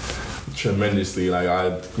me tremendously. Like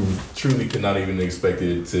I truly could not even expect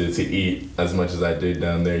it to eat as much as I did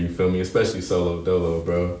down there. You feel me? Especially Solo Dolo,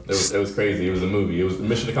 bro. It was crazy. It was a movie. It was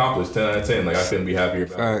mission accomplished. 10 out of 10. Like I couldn't be happier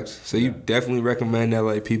about it. Facts. So you definitely recommend that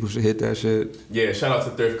like people should hit that shit? Yeah. Shout out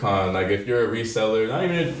to ThriftCon. Like if you're a reseller,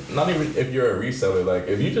 not even if you're a reseller. Like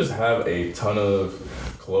if you just have a ton of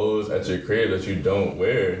clothes at your crib that you don't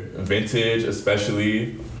wear, vintage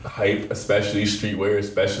especially, hype especially, streetwear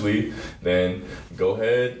especially, then go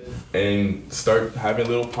ahead and start having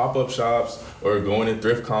little pop-up shops or going to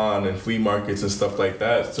ThriftCon and flea markets and stuff like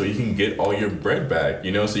that so you can get all your bread back,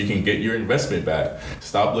 you know, so you can get your investment back.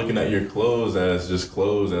 Stop looking at your clothes as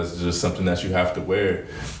just something that you have to wear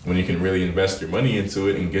when you can really invest your money into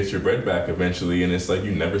it and get your bread back eventually. And it's like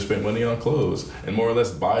you never spent money on clothes, and more or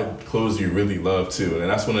less buy clothes you really love too. And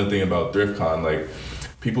that's one of the things about ThriftCon, like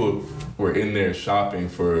people were in there shopping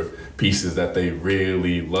for pieces that they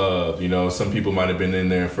really loved. You know, some people might have been in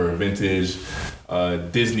there for vintage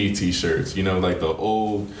Disney t-shirts, you know, like the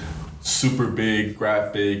old super big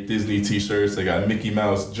graphic Disney t-shirts. They got Mickey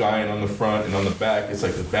Mouse giant on the front, and on the back it's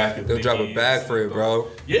like the back of They'll Mickey. drop a bag for it, bro.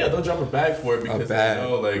 Yeah, they'll drop a bag for it because they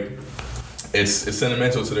know like it's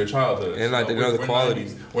sentimental to their childhood. And like they know the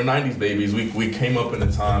quality. We're 90s babies. We came up in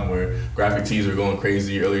a time where graphic tees were going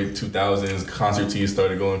crazy. Early 2000s, concert tees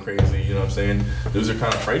started going crazy. You know what I'm saying? Those are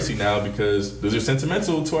kind of pricey now because those are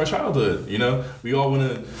sentimental to our childhood. You know, we all want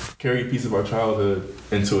to carry a piece of our childhood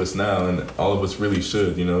into us now, and all of us really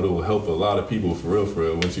should. You know, it will help a lot of people for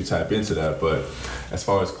real once you tap into that. But as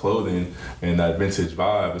far as clothing and that vintage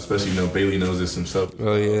vibe, especially, you know, Bailey knows this himself.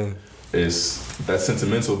 Oh yeah, is that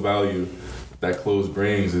sentimental value that clothes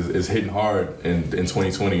brings is hitting hard in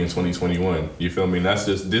 2020 and 2021. You feel me? And that's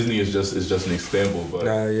just Disney is just an example, but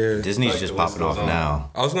Disney's like, just popping off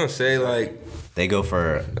now. I was gonna say like they go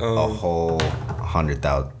for a whole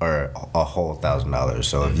 $100,000 or a whole $1,000.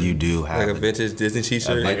 So if you do have like a vintage Disney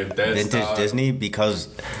t-shirt, like a vintage style. Disney,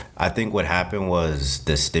 because I think what happened was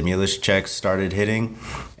the stimulus checks started hitting,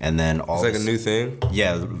 and then all it's like a new thing.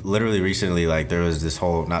 Yeah, literally recently, like there was this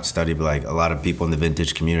whole not study, but like a lot of people in the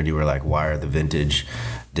vintage community were like, "Why are the vintage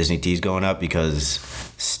Disney tees going up?" Because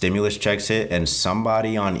stimulus checks hit, and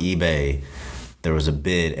somebody on eBay, there was a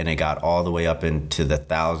bid, and it got all the way up into the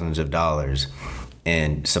thousands of dollars.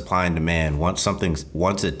 And supply and demand, once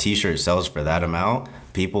a t-shirt sells for that amount,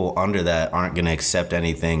 people under that aren't gonna accept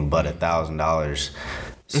anything but $1,000.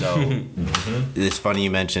 So it's funny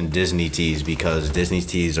you mentioned Disney tees, because Disney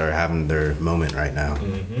tees are having their moment right now.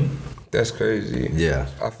 That's crazy. Yeah.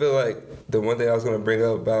 I feel like the one thing I was going to bring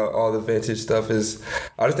up about all the vintage stuff is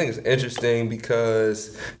I just think it's interesting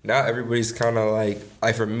because now everybody's kind of like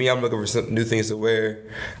for me, I'm looking for some new things to wear.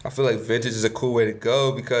 I feel like vintage is a cool way to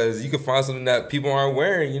go because you can find something that people aren't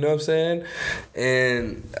wearing, you know what I'm saying?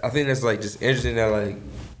 And I think that's like just interesting that like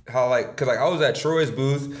how like, cause like I was at Troy's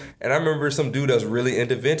booth and I remember some dude that was really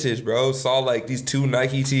into vintage, bro, saw like these 2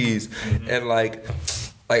 Nike tees and like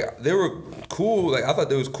they were cool. Like, I thought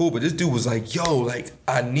that was cool, but this dude was like, yo, like,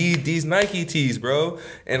 I need these Nike tees, bro.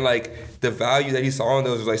 And, like, the value that he saw in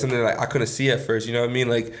those was, like, something that, like, I couldn't see at first, you know what I mean?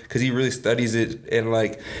 Like, because he really studies it, and,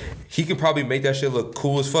 like, he could probably make that shit look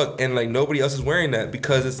cool as fuck. And, like, nobody else is wearing that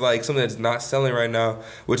because it's, like, something that's not selling right now,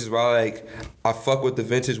 which is why, like, I fuck with the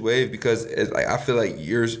vintage wave because, it's, like, I feel like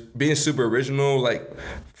you're being super original, like,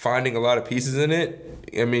 finding a lot of pieces in it.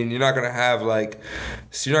 I mean, you're not gonna have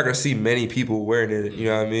you're not gonna see many people wearing it. You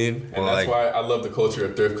know what I mean? And that's why I love the culture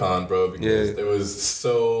of ThriftCon, bro. Because there was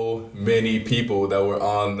so many people that were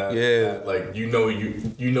on that, that like you know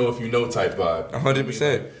if you know type vibe.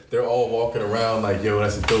 100%. They're all walking around like, yo,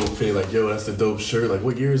 that's a dope fit. Like, yo, that's a dope shirt. Like,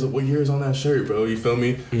 what year is on that shirt, bro? You feel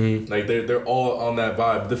me? Mm-hmm. Like, they're all on that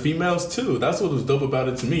vibe. The females too. That's what was dope about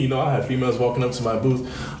it to me. You know, I had females walking up to my booth.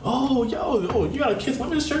 Oh, you got a Kiss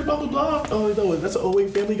Women's shirt, blah blah blah. Oh, no, that's an 08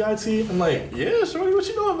 Family Guy tee. I'm like, yeah, shorty, what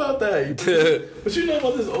you know about that? What you know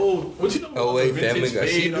about this old? What you know about 08 Family Guy?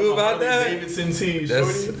 She knew about that. Davidson tee,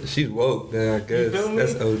 shorty. She's woke. Yeah, I guess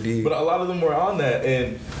that's OD. But a lot of them were on that,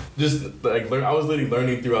 and just like I was literally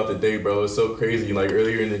learning throughout the day, bro. It's so crazy. Like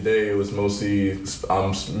earlier in the day, it was mostly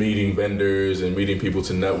meeting vendors and meeting people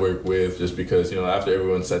to network with, just because, you know, after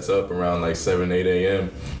everyone sets up around like 7, 8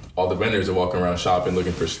 a.m., all the vendors are walking around shopping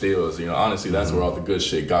looking for steals. You know, honestly, that's where all the good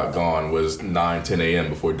shit got gone, was 9, 10 a.m.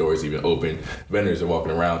 before doors even opened. Vendors are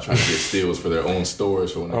walking around trying to get steals for their own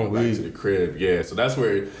stores for when they go back to the crib. Yeah, so that's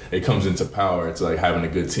where it comes into power. It's like having a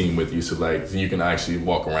good team with you, so like you can actually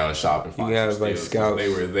walk around and shop and find some steals. Like scouts. They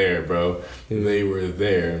were there, bro. Yeah. They were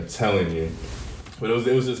there. I'm telling you. But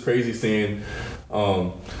it was just crazy seeing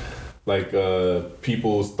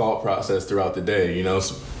people's thought process throughout the day. You know.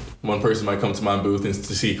 So, one person might come to my booth and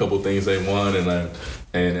to see a couple things they want,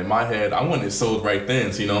 and in my head, I want it sold right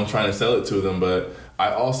then. So, you know, I'm trying to sell it to them, but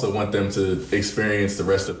I also want them to experience the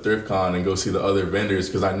rest of ThriftCon and go see the other vendors,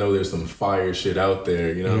 because I know there's some fire shit out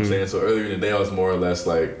there. You know what I'm saying? So earlier in the day, I was more or less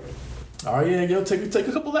like, oh yeah, yo, take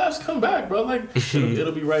a couple laps, come back, bro. Like,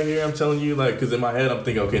 it'll be right here. I'm telling you, like, because in my head, I'm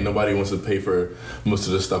thinking, okay, nobody wants to pay for most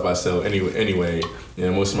of the stuff I sell anyway. You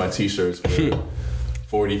know, most of my t-shirts for $40,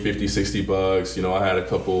 $50, $60. You know, I had a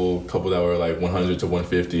couple that were like $100 to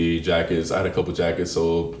 $150 jackets. I had a couple jackets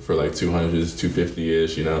sold for like $200,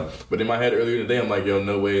 $250-ish, you know. But in my head earlier today, I'm like, yo,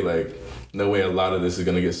 no way a lot of this is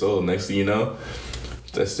gonna get sold. Next thing you know,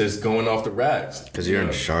 that's just going off the racks. Because you're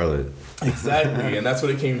in Charlotte. Exactly, and that's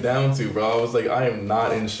what it came down to, bro. I was like, I am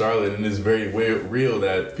not in Charlotte, and it's very real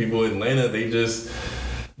that people in Atlanta, they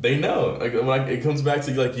know. Like it comes back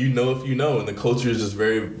to like, you know if you know, and the culture is just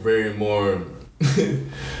very, very more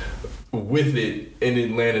with it in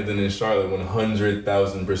Atlanta than in Charlotte,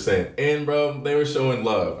 100,000%. And bro, they were showing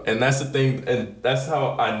love, and that's the thing, and that's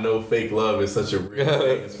how I know fake love is such a real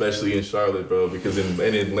thing, especially in Charlotte, bro. Because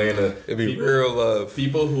in Atlanta, it'd be real love.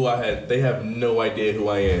 People who they have no idea who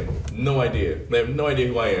I am. No idea. They have no idea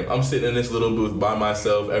who I am. I'm sitting in this little booth by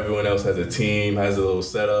myself. Everyone else has a team, has a little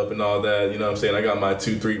setup and all that. You know what I'm saying? I got my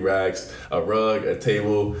 2-3 racks, a rug, a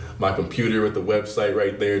table, my computer with the website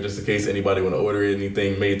right there, just in case anybody want to order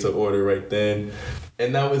anything made to order right then.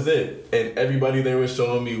 And that was it. And everybody there was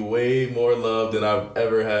showing me way more love than I've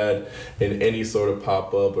ever had in any sort of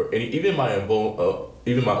pop-up or even my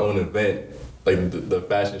own event. Like the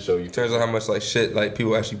fashion show. You turns out how much like shit like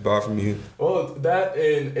people actually bought from you. Well, that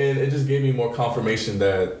and it just gave me more confirmation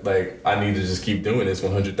that like I need to just keep doing this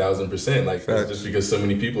 100,000%. Like just because so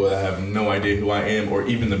many people that have no idea who I am or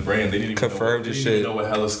even the brand, they didn't even know what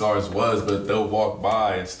Hella Scars was, but they'll walk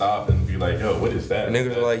by and stop and be like, yo, what is that? And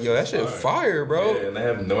niggas are like, yo, that shit fire, bro. Yeah, and they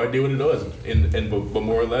have no idea what it is. But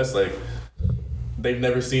more or less like they've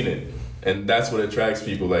never seen it. And that's what attracts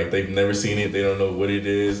people. Like, they've never seen it, they don't know what it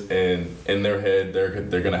is, and in their head,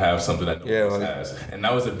 they're gonna have something that no one else has. And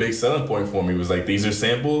that was a big selling point for me. It was like, these are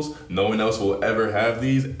samples. No one else will ever have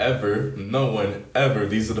these, ever. No one, ever.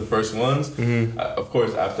 These are the first ones. Mm-hmm. Of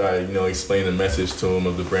course, after I, explain the message to them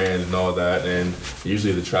of the brand and all that, and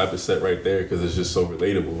usually the trap is set right there because it's just so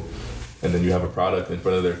relatable. And then you have a product in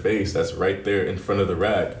front of their face that's right there in front of the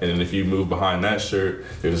rack. And then if you move behind that shirt,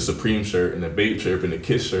 there's a Supreme shirt and a Bape shirt and a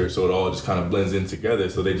Kiss shirt. So it all just kind of blends in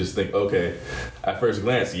together. So they just think, okay, at first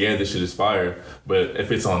glance, yeah, this shit is fire. But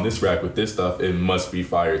if it's on this rack with this stuff, it must be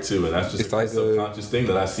fire too. And that's just a subconscious thing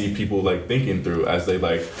that I see people like thinking through as they're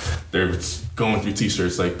going through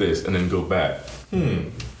t-shirts like this and then go back.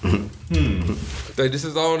 Like, this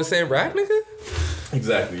is all on the same rack, nigga?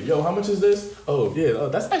 Exactly. Yo, how much is this? Oh, yeah,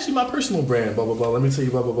 that's actually my personal brand, blah, blah, blah. Let me tell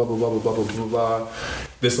you, blah, blah, blah, blah, blah, blah, blah, blah, blah.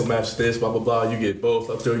 This will match this, blah, blah, blah. You get both.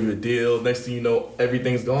 I'll throw you a deal. Next thing you know,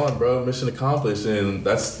 everything's gone, bro. Mission accomplished. And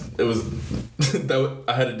I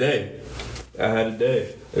had a day.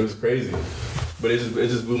 It was crazy. But it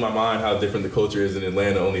just blew my mind how different the culture is in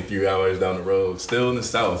Atlanta, only 3 hours down the road. Still in the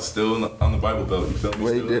South, still on the Bible Belt, you feel me?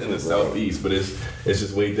 Way still different, in the bro. Southeast, but it's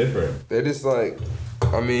just way different. It is like,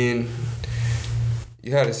 I mean,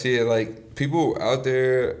 you had to see it. Like, people out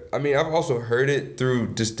there, I mean, I've also heard it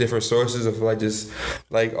through just different sources of like just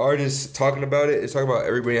like artists talking about it. It's talking about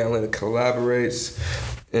everybody in Atlanta collaborates,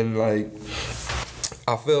 and like,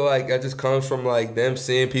 I feel like that just comes from like them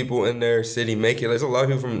seeing people in their city make it. There's a lot of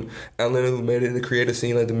people from Atlanta who made it in the creative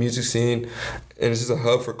scene, like the music scene, and it's just a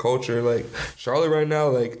hub for culture. Like Charlotte right now,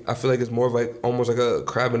 like I feel like it's more of like almost like a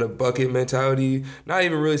crab in a bucket mentality. Not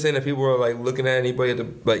even really saying that people are like looking at anybody at the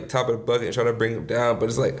like top of the bucket and trying to bring them down, but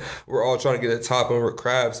it's like we're all trying to get to the top and we're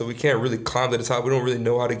crabs, so we can't really climb to the top. We don't really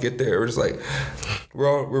know how to get there. We're just like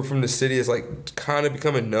we're from the city. It's like kind of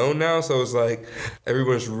becoming known now, so it's like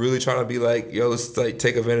everyone's really trying to be like, yo, let's like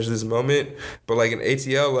take advantage of this moment. But like in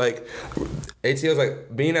ATL's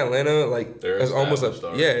like being in Atlanta, like it's almost like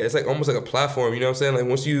it's like almost like a platform. You know what I'm saying? Like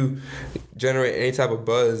once you generate any type of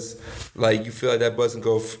buzz, like you feel like that buzz can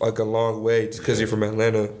go like a long way just because you're from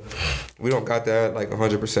Atlanta. We don't got that like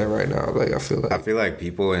 100% right now. Like I feel like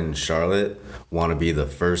people in Charlotte want to be the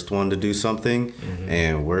first one to do something,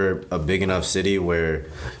 and we're a big enough city where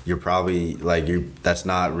you're probably like that's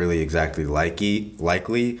not really exactly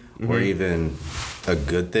likely or even a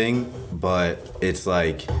good thing, but it's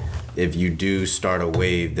like if you do start a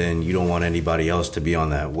wave, then you don't want anybody else to be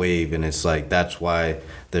on that wave, and it's like that's why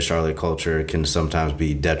the Charlotte culture can sometimes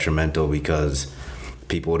be detrimental because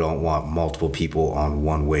people don't want multiple people on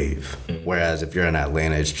one wave. Whereas if you're in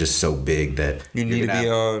Atlanta, it's just so big that you're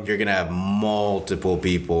gonna have multiple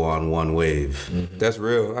people on one wave. That's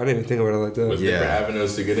real. I didn't even think about it like that. With different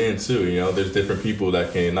avenues to get in too, you know, there's different people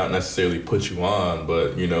that can not necessarily put you on,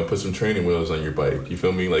 but you know, put some training wheels on your bike. You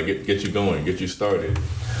feel me? Like get you going, get you started.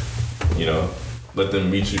 You know, let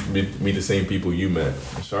them meet the same people you met.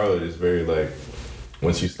 Charlotte is very like,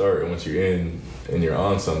 once you start and once you're in and you're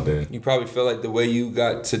on something, you probably feel like the way you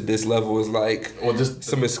got to this level is like just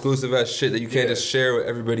some exclusive ass shit that you can't just share with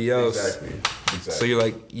everybody else. Exactly. So you're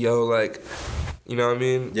like, yo, like, you know what I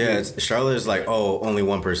mean? Yeah, Charlotte is like, oh, only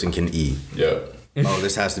one person can eat. Yeah. Oh,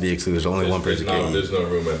 this has to be exclusive. Only one person can eat. There's no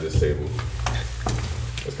room at this table.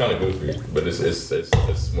 It's kind of goofy, but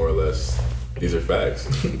it's more or less, these are facts.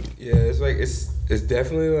 Yeah, it's like it's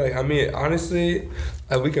definitely like, I mean, honestly,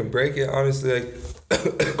 like we can break it. Honestly, like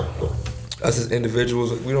us as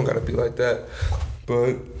individuals, like, we don't gotta be like that.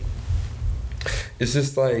 But it's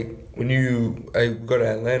just like when you go to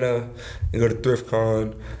Atlanta and go to Thrift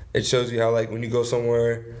Con, it shows you how like when you go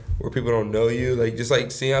somewhere where people don't know you, like just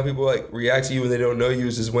like seeing how people like react to you when they don't know you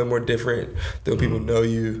is just way more different than when people know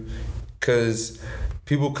you, because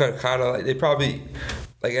people kind of like, they probably,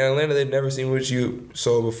 like in Atlanta, they've never seen what you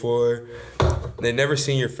sold before. They've never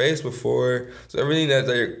seen your face before. So everything that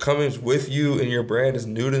like comes with you and your brand is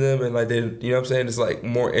new to them, and like they, you know what I'm saying, it's like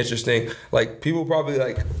more interesting. Like people probably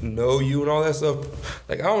like know you and all that stuff.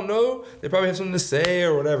 Like I don't know, they probably have something to say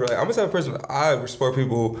or whatever. Like I'm the type of person, I respect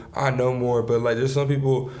people I know more, but like there's some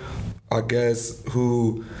people, I guess,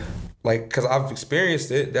 who like, cause I've experienced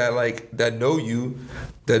it, that know you,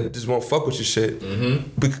 that just won't fuck with your shit.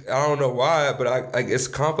 I don't know why, but I it's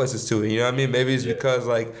complexes to it. You know what I mean? Maybe it's because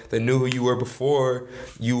like they knew who you were before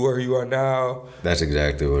you were who you are now. That's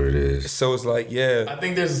exactly what it is. So it's like, yeah. I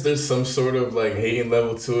think there's some sort of like hating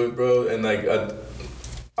level to it, bro, and like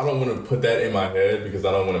I don't want to put that in my head because I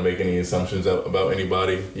don't want to make any assumptions about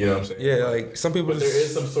anybody. You know what I'm saying? Yeah, like some people. But there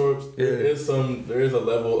is some sort of there is a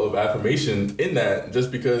level of affirmation in that, just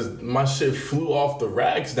because my shit flew off the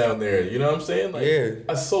racks down there. You know what I'm saying? Like,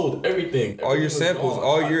 I sold everything. All your samples,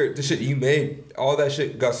 the shit you made, all that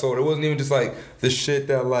shit got sold. It wasn't even just like the shit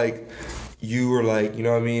that like you were like, you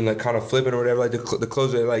know what I mean, like kind of flipping or whatever, like the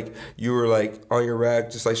clothes that like you were like on your rack,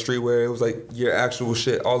 just like streetwear. It was like your actual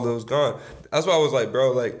shit, all of it was gone. That's why I was like,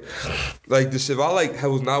 bro, like the shit, if I like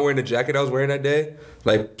was not wearing the jacket I was wearing that day,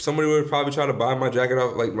 like somebody would probably try to buy my jacket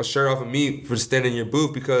off, like my shirt off of me for standing in your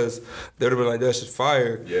booth, because they would have been like, that shit's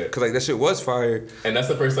fire. Yeah. Cause like that shit was fire. And that's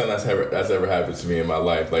the first time that's ever happened to me in my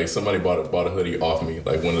life. Like somebody bought a hoodie off me,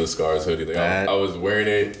 like one of the Scars hoodie. Like I was wearing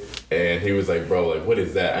it, and he was like, bro, like what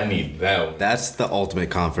is that? I need that one. That's the ultimate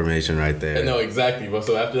confirmation right there. No, exactly. But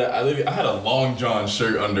so after that, I had a long john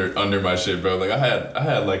shirt under my shit, bro. Like I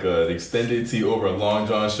had like an extended tee over a long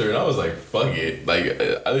john shirt, and I was like, fuck it. Like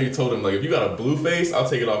I literally told him, like, if you got a blue face, I'll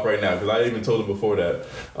take it off right now, because I even told him before that,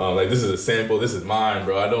 like, this is a sample, this is mine,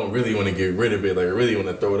 bro. I don't really want to get rid of it. Like I really want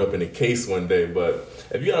to throw it up in a case one day, but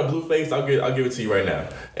if you got a blue face, I'll give it to you right now.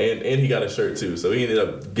 And he got a shirt too, so he ended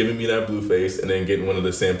up giving me that blue face and then getting one of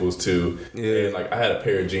the samples too. Yeah. And like I had a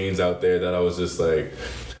pair of jeans out there that I was just like,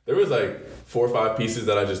 There was like 4 or 5 pieces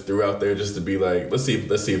that I just threw out there just to be like, let's see if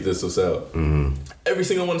this will sell. Mm-hmm. Every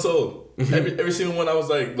single one sold. Every single one I was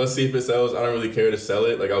like, let's see if it sells. I don't really care to sell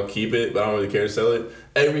it. Like, I'll keep it, but I don't really care to sell it.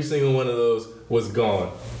 Every single one of those was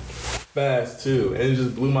gone. Fast too, and it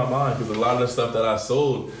just blew my mind because a lot of the stuff that I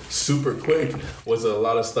sold super quick was a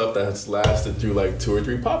lot of stuff that has lasted through like 2 or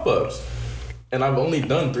 3 pop-ups. And I've only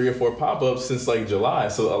done 3 or 4 pop-ups since like July.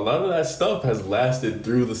 So a lot of that stuff has lasted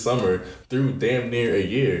through the summer, through damn near a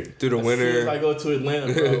year. Through the winter. As soon as I go to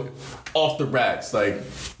Atlanta, bro, off the racks. Like,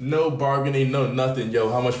 no bargaining, no nothing. Yo,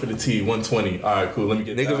 how much for the tee? 120. All right, cool. Let me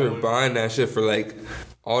get Niggas that were one. buying that shit for like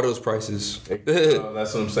all those prices.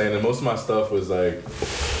 That's what I'm saying. And most of my stuff was like...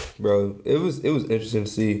 Bro, it was interesting to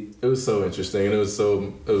see. It was so interesting. And it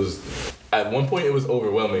was... At one point, it was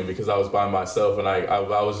overwhelming because I was by myself and I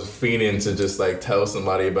was just fiending to just like tell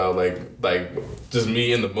somebody about like just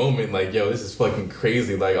me in the moment. Like, yo, this is fucking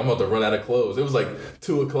crazy. Like, I'm about to run out of clothes. It was like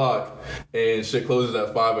 2:00 and shit closes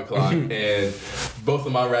at 5:00 and both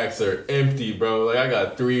of my racks are empty, bro. Like, I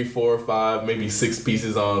got 3, 4, 5, maybe 6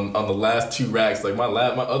 pieces on the last 2 racks. Like, my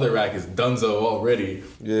other rack is dunzo already.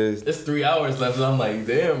 Yes. It's 3 hours left and I'm like,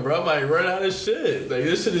 damn, bro, I might run out of shit. Like,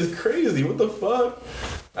 this shit is crazy. What the fuck?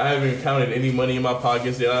 I haven't counted any money in my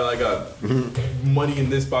pockets yet. I got money in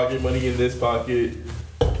this pocket, money in this pocket.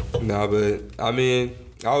 Nah, but I mean,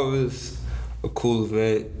 I was a cool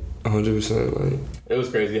event, 100%. Like, it was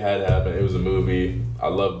crazy. It had to happen. It was a movie. I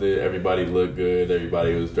loved it. Everybody looked good.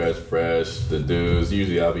 Everybody was dressed fresh. The dudes.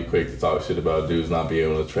 Usually, I'll be quick to talk shit about dudes not being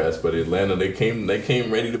able to dress, but Atlanta, they came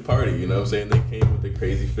ready to party. You know what I'm saying? They came with the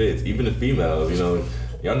crazy fits. Even the females. You know.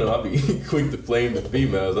 Y'all know I'll be quick to flame the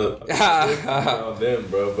females on them,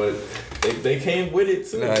 bro. But they came with it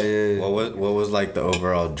too. Nah, yeah. What was like the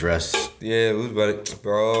overall dress? Yeah, it was about it,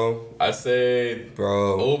 bro. I say,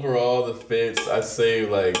 overall the fits. I say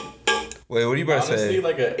like. Wait, what are you about to say? Honestly,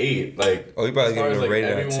 like an 8. Like, oh, you about to give it a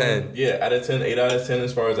rating out of 10? Yeah, out of 10, 8 out of 10.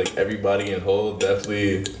 As far as like everybody in whole,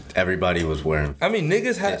 definitely. Everybody was wearing. I mean,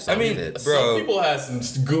 niggas had. I mean, bro. Some people had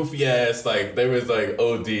some goofy ass. Like, they was like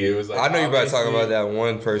OD. It was like. I know you about to talk about that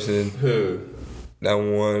one person. Who? That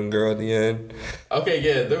one girl at the end. Okay,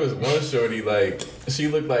 yeah, there was one shorty, like, she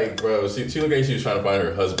looked like, bro, she looked like she was trying to find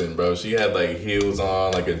her husband, bro. She had, like, heels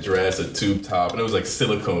on, like, a dress, a tube top, and it was, like,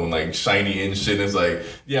 silicone, like, shiny and shit. And it's like,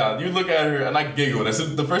 yeah, you look at her, and I giggled.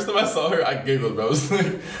 The first time I saw her, I giggled, bro. I was like,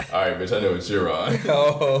 all right, bitch, I know what you're on.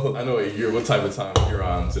 Oh. I know what type of time you're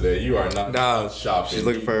on today. You are not shopping. She's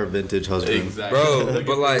looking for her vintage husband. Exactly. Bro,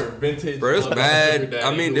 but, like, bro, it's mad.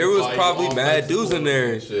 I mean, there was probably mad dudes in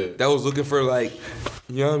there that was looking for, like,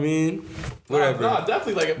 you know what I mean? Whatever. Nah,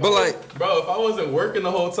 definitely. Like, if I wasn't working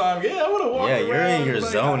the whole time, yeah, I would have walked around. Yeah, you're in your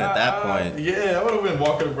zone at that point. Yeah, I would have been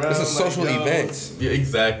walking around. It's a social event. Yeah,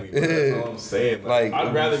 exactly. That's all I'm saying. Like,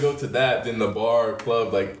 I'd rather go to that than the bar or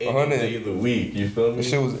club, like, any day of the week. You feel me? That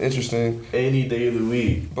shit was interesting. Any day of the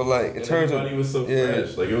week. But, like, in terms of... everybody was so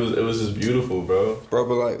fresh. Like, it was just beautiful, bro. Bro,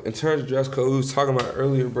 but, like, in terms of dress code, we was talking about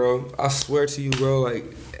earlier, bro. I swear to you, bro, like...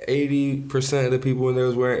 80% of the people in there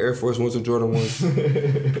was wearing Air Force Ones or Jordan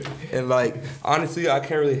 1s. And, like, honestly, I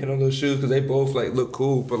can't really hit on those shoes because they both, like, look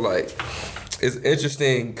cool. But, like, it's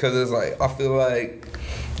interesting because it's, like, I feel like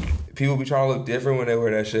people be trying to look different when they wear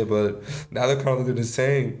that shit, but now they're kind of looking the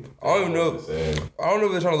same. I don't even know if they're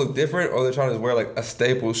trying to look different or they're trying to wear, like, a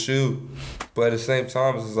staple shoe. But at the same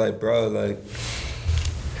time, it's just like, bro, like...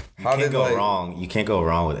 You can't go wrong. You can't go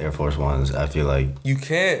wrong with Air Force Ones. I feel like you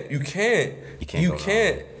can't. You can't.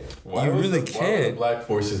 Why you really can't. can't. Why the black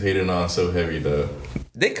forces hating on so heavy though?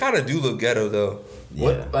 They kind of do look ghetto though.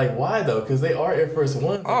 What? Yeah. Like, why though? Because they are Air Force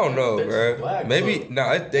Ones. I don't know, bro. Black, maybe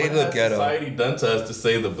they look ghetto. What has society done to us to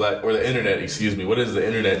say the black or the internet? Excuse me. What has the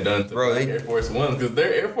internet done to black Air Force Ones? Because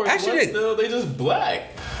they're Air Force Ones still. They just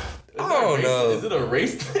black. I don't know. Is it a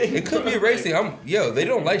race thing? It could be a race thing. They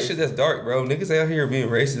don't like shit that's dark, bro. Niggas out here being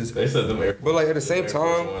racist. They said them Air Force. But like at the same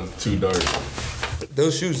time, too dark.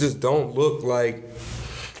 Those shoes just don't look like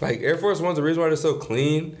Air Force Ones. The reason why they're so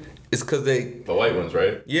clean is because the white ones,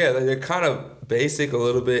 right? Yeah, like they're kind of basic a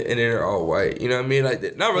little bit, and then they're all white. You know what I mean?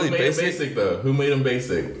 Like not really basic. Who made them basic though? Who made them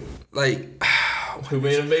basic? Like who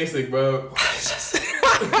made them basic, bro?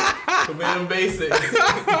 Who made them basic?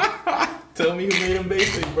 Tell me who made them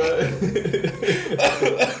basic, bro.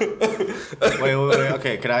 wait.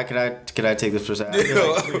 Okay, can I take this for a second?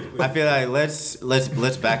 I feel like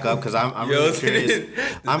let's back up because I'm really curious.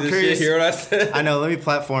 I'm curious. Hear what I said? I know. Let me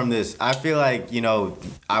platform this. I feel like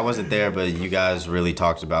I wasn't there, but you guys really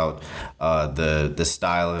talked about the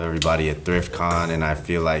style of everybody at ThriftCon, and I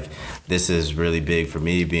feel like this is really big for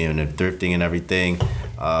me being in thrifting and everything.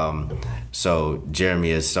 So,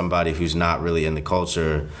 Jeremy, as somebody who's not really in the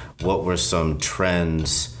culture, what were some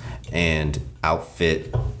trends and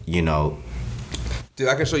outfit, you know. Dude,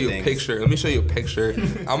 I can show you a picture. Let me show you a picture.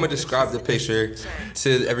 I'm gonna describe the picture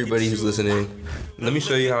to everybody who's listening. Let me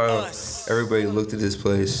show you how everybody looked at this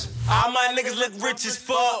place. All my niggas look rich as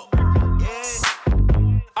fuck.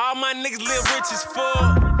 All my niggas live rich as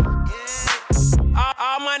fuck.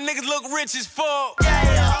 All my niggas look rich as fuck.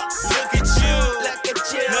 Yeah. Look at you.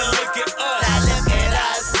 Now look at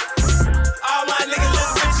us. All my niggas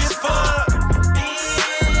look rich as fuck.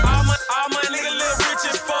 All my niggas live rich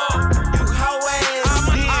as fuck. You hoe ass.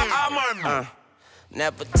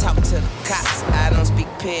 Never talk to the cops. I don't speak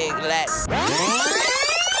pig Latin.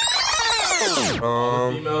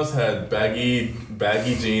 Females had baggy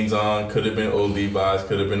jeans on. Could have been old Levi's.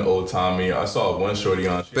 Could have been old Tommy. I saw one shorty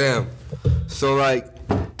on. Bam. So like,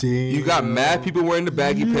 you got mad people wearing the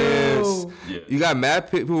baggy pants. Yeah. You got mad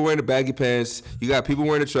people wearing the baggy pants. You got people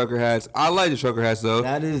wearing the trucker hats. I like the trucker hats though.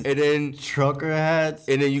 That is. And then trucker hats.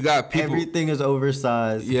 And then you got people. Everything is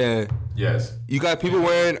oversized. Yeah. Yes. You got people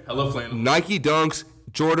wearing hella flannel. Nike Dunks,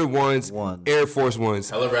 Jordan 1s, Air Force 1s.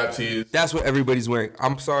 Hella rap tees. That's what everybody's wearing.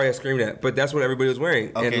 I'm sorry I screamed that, but that's what everybody was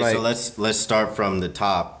wearing. Okay, and like, so let's start from the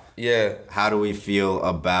top. Yeah. How do we feel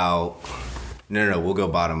about? No. We'll go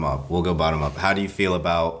bottom up. How do you feel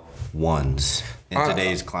about ones in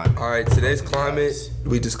today's climate? All right, today's climate.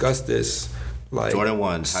 We discussed this. Like Jordan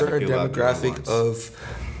 1s. Certain demographic of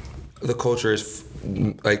the culture is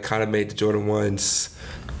like kind of made the Jordan 1s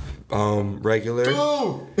regular.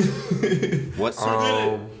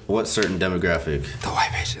 What certain demographic? The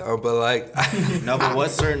white bitch. But like no, but what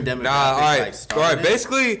certain demographic? All right.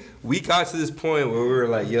 Basically, we got to this point where we were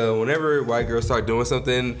like, yo, whenever white girls start doing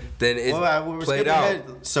something, then it's played out. Ahead.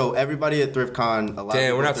 So everybody at ThriftCon, a lot of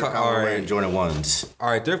people at ThriftCon were wearing Jordan 1s.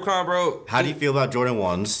 All right, ThriftCon, bro. How do you feel about Jordan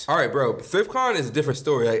 1s? All right, bro. ThriftCon is a different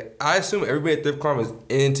story. Like, I assume everybody at ThriftCon was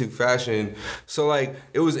into fashion. So, like,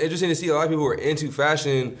 it was interesting to see a lot of people who were into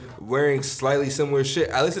fashion wearing slightly similar shit,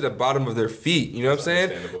 at least at the bottom of their feet. You know what I'm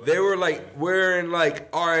saying? They were, like, wearing, like,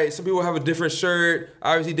 all right, some people have a different shirt,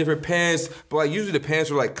 obviously different pants, but, like, usually the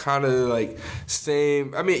pants were, like, kind of, like,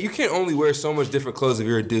 same. I mean, you can't only wear so much different clothes if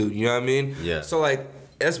you're a dude. You know what I mean? Yeah. So, like,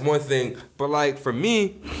 that's one thing. But, like, for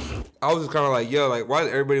me, I was just kind of like, yo, like, why is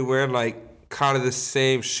everybody wearing, like, kind of the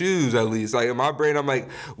same shoes at least? Like, in my brain, I'm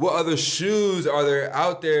like, what other shoes are there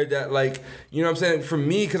out there that, like, you know what I'm saying? For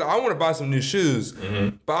me, because I want to buy some new shoes,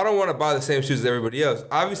 but I don't want to buy the same shoes as everybody else.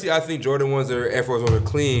 Obviously, I think Jordan 1s or Air Force 1s are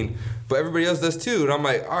clean, but everybody else does too. And I'm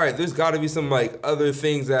like, all right, there's got to be some, like, other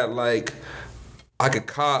things that, like, I could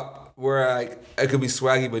cop where I could be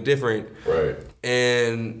swaggy but different. Right.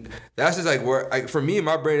 And that's just like where, like, for me in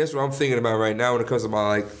my brain, that's what I'm thinking about right now when it comes to my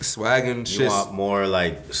like swag and shit. You want more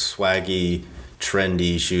like swaggy,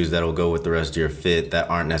 trendy shoes that'll go with the rest of your fit that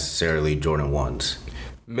aren't necessarily Jordan 1s.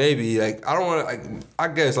 Maybe, like, I don't want to, like, I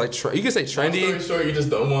guess, like, you can say trendy. Long story short, you just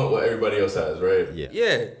don't want what everybody else has, right? Yeah.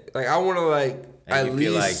 Yeah. Like, I want to, like, and at you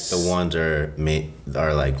feel least. like the ones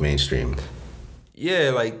are like mainstream.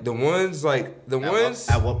 Yeah, like, the ones.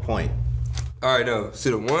 At what point? All right, no.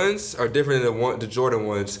 See, the ones are different than the Jordan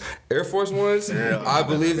 1s. Air Force 1s, I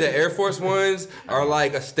believe that Air Force 1s are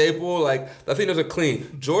like a staple. Like, I think those are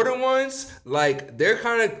clean. Jordan 1s, like, they're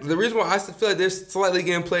kind of, the reason why I feel like they're slightly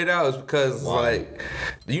getting played out is because, like,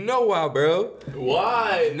 you know why, bro?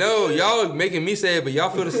 Why? No, y'all are making me say it, but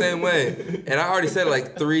y'all feel the same way. And I already said it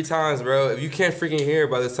like 3 times, bro. If you can't freaking hear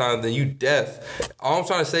it by this time, then you deaf. All I'm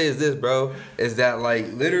trying to say is this, bro, is that,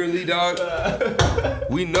 like, literally, dog,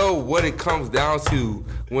 we know what it comes down to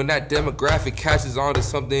when that demographic catches on to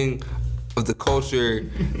something of the culture.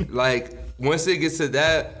 Like, once it gets to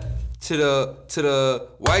that, to the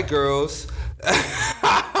white girls.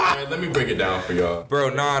 Alright, let me break it down for y'all. Bro,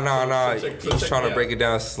 nah. He's trying to break it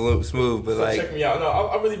down smooth, but like. Check me out. No,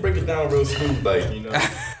 I'll really break it down real smooth, like, you know.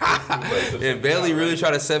 And Bailey really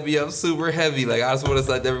trying to set me up super heavy. Like, I just want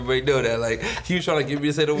to let everybody know that. Like, he was trying to get me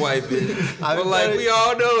to say the white bitch. But like, we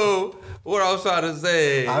all know what I was trying to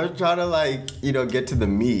say. I was trying to, like, you know, get to the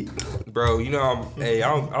meat. Bro, you know,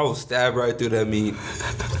 I will stab right through that meat.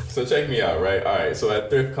 So check me out, right? All right, so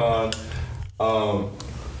at ThriftCon,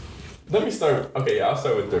 let me start. Okay, yeah, I'll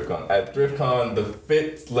start with ThriftCon. At ThriftCon, the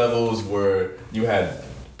fit levels were, you had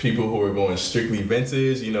people who were going strictly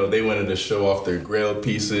vintage. You know, they wanted to show off their grail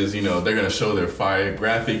pieces. You know, they're going to show their fire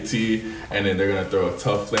graphic tee, and then they're going to throw a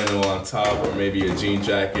tough flannel on top, or maybe a jean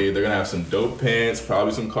jacket. They're going to have some dope pants,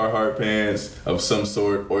 probably some Carhartt pants of some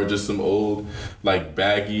sort, or just some old, like,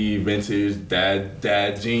 baggy, vintage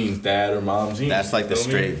dad jeans, dad or mom jeans. That's like the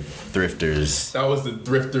straight thrifters. That was the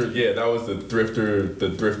thrifter, yeah, that was the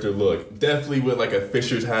thrifter look. Definitely with, like, a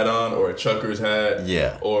Fisher's hat on, or a Chuckers hat.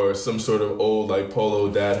 Yeah. Or some sort of old, like,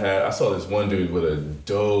 polo dad dad had. I saw this one dude with a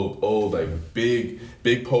dope old like big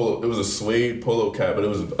polo. It was a suede polo cap, but it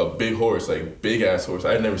was a big horse, like big ass horse.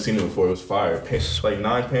 I had never seen it before. It was fire. Like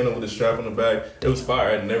 9 panel with a strap on the back. It was fire.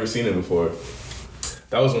 I had never seen it before.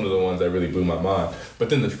 That was one of the ones that really blew my mind. But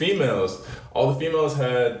then the females, all the females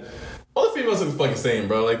look fucking same,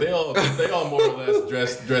 bro. Like they all more or less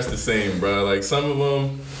dressed the same, bro. Like some of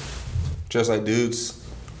them dress like dudes.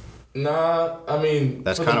 Nah, I mean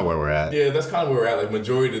that's kind of where we're at. Yeah, that's kind of where we're at. Like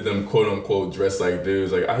majority of them, quote unquote, dress like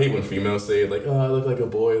dudes. Like I hate when females say like, "Oh, I look like a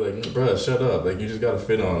boy." Like, bro, shut up. Like you just got a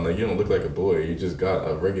fit on. Like you don't look like a boy. You just got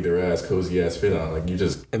a regular ass, cozy ass fit on. Like you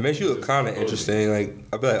just. It makes you look kind of interesting. Like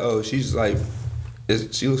I'd be like, oh, she's like.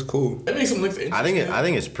 She looks cool. It makes them look interesting. I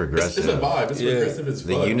think it's progressive. It's a vibe. It's progressive as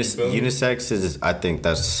fuck. The unisex is. I think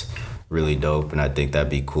that's really dope, and I think that'd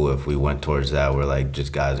be cool if we went towards that, where like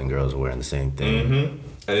just guys and girls are wearing the same thing. Mm-hmm.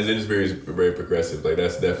 And it is very, very progressive. Like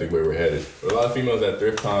that's definitely where we're headed. But a lot of females at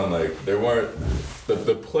ThriftCon, like there weren't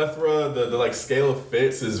the plethora, the like scale of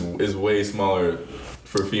fits is way smaller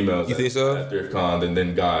for females. You think so? At ThriftCon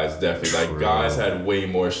than guys, definitely. True. Like guys had way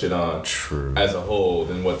more shit on as a whole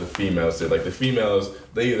than what the females did. Like the females,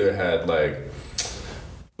 they either had like,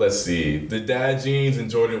 let's see, the dad jeans and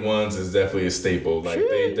Jordan 1s is definitely a staple. Like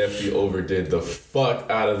they definitely overdid the fuck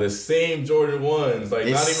out of the same Jordan 1s. Like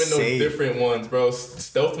not even those different ones, bro.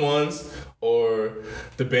 Stealth ones or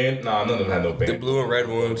the band. Nah, none of them had no band. The blue and red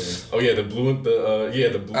ones. Oh yeah, the blue and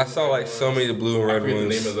the blue. I saw like so many of the blue and red ones. I forget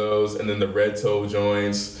the name of those, and then the red toe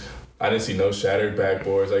joints. I didn't see no shattered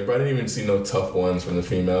backboards. Like, bro, I didn't even see no tough ones from the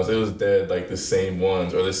females. It was dead, like the same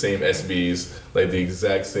ones or the same SBs, like the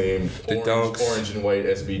exact same orange and white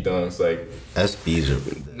SB dunks. Like SBs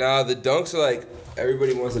are. Nah, the dunks are like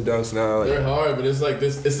everybody wants the dunks now. Like, they're hard, but it's like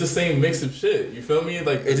this. It's the same mix of shit. You feel me?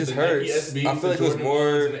 Like it just hurts. SBs, I feel like it was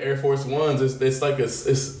more and the Air Force Ones. It's like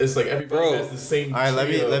it's like everybody has the same. All right,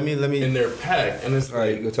 let me in their pack, and it's all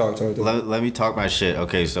right. Go talk. Let me talk my shit.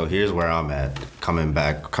 Okay, so here's where I'm at. Coming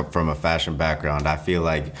back from a fashion background, I feel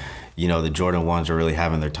like, you know, the Jordan 1s are really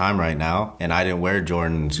having their time right now, and I didn't wear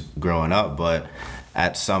Jordans growing up, but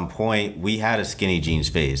at some point we had a skinny jeans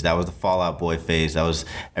phase. That was the Fall Out Boy phase. That was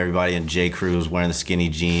everybody in J. Crew was wearing the skinny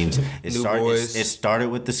jeans. It started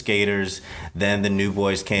with the skaters, then the new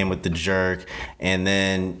boys came with the jerk, and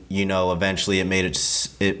then, you know, eventually it made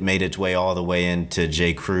its way all the way into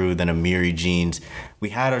J. Crew, then Amiri jeans. We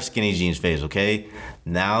had our skinny jeans phase, okay?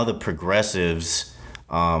 Now the progressives,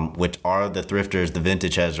 which are the thrifters, the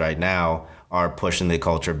vintage heads right now, are pushing the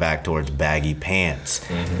culture back towards baggy pants.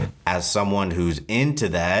 Mm-hmm. As someone who's into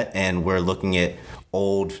that, and we're looking at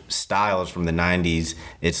old styles from the 90s,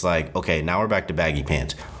 it's like, okay, now we're back to baggy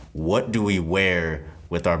pants. What do we wear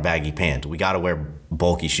with our baggy pants? We gotta wear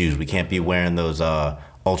bulky shoes. We can't be wearing those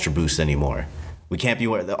Ultra Boosts anymore. We can't be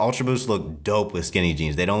wearing, the Ultra Boosts look dope with skinny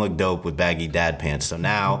jeans. They don't look dope with baggy dad pants. So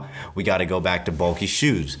now we gotta go back to bulky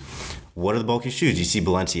shoes. What are the bulky shoes? You see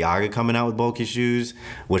Balenciaga coming out with bulky shoes,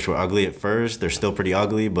 which were ugly at first. They're still pretty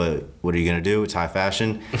ugly, but what are you gonna do? It's high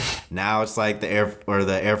fashion. Now it's like the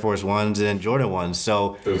Air Force Ones and Jordan 1s.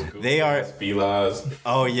 So they are Filas.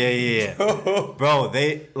 Oh yeah. Bro,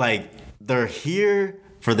 they're here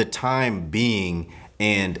for the time being,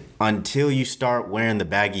 and until you start wearing the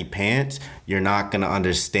baggy pants, you're not gonna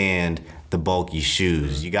understand the bulky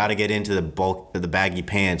shoes. You got to get into the baggy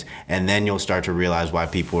pants, and then you'll start to realize why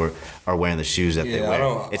people are wearing the shoes that they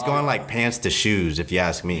wear. It's going like pants to shoes, if you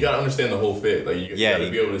ask me. You got to understand the whole fit. Like you got to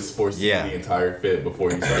be able to foresee the entire fit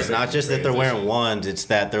before you start. It's not just that they're wearing ones, it's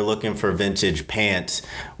that they're looking for vintage pants,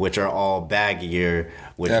 which are all baggier,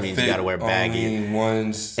 which that means you got to wear baggy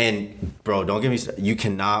ones. And bro, don't get me started. You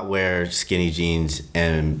cannot wear skinny jeans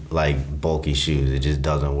and like bulky shoes. It just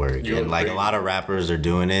doesn't work. And like a lot of rappers are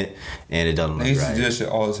doing it, and it doesn't look right. They used to do that shit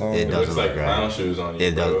all the time. It doesn't look like right. Clown shoes on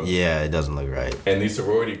you, bro. It doesn't look right. And these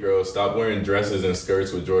sorority girls, stop wearing dresses and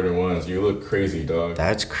skirts with Jordan 1s. You look crazy, dog.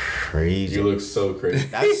 That's crazy. You look so crazy.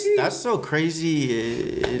 That's so crazy.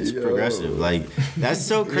 It's progressive. Like that's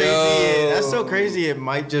so crazy. That's so crazy. It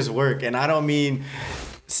might just work. And I don't mean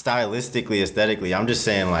stylistically, aesthetically. I'm just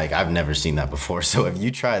saying, like, I've never seen that before. So if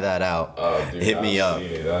you try that out, hit me up.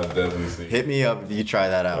 I've definitely seen it. Hit me up if you try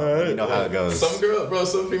that out. Right. You know how it goes.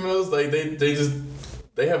 Some females, like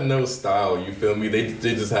they have no style. You feel me? They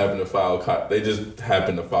just happen to follow. They just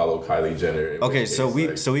happen to follow Kylie Jenner. Okay, so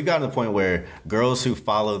we've gotten to the point where girls who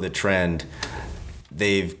follow the trend,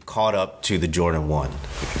 they've caught up to the Jordan 1.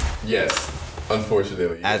 Yes.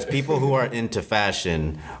 Unfortunately. As people who are into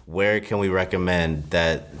fashion, where can we recommend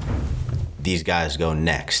that these guys go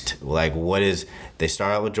next? Like, what is? They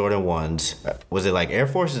start out with Jordan 1s. Was it like Air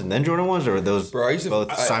Forces and then Jordan 1s, or were those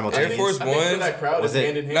both simultaneous? Air Force 1s. That crowd was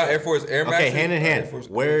hand in hand. Not Air Force Air Max. Okay, hand in hand.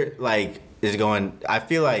 Where like is going? I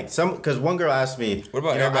feel like because one girl asked me. What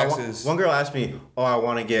about Air Maxes? One girl asked me, "Oh, I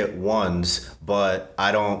want to get 1s, but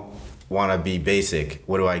I don't want to be basic.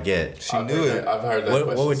 What do I get?" She knew it. I've heard that.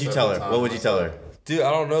 What would you tell her? What would you tell her? Dude,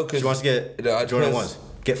 I don't know, because she wants to get Jordan 1s.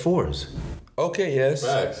 Get 4s. Okay, yes.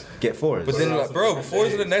 Facts. Get 4s. But then, bro,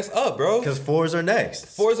 4s are the next up, bro. Because 4s are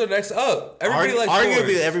next. 4s are next up. Everybody likes 4s.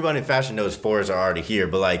 Arguably, everybody in fashion knows 4s are already here.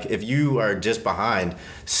 But, like, if you are just behind,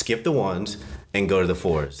 skip the 1s and go to the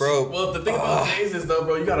 4s. Bro, well, the thing about J's is, though,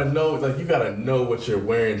 bro, you gotta know what you're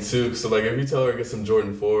wearing, too. So, like, if you tell her to get some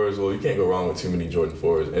Jordan 4s, well, you can't go wrong with too many Jordan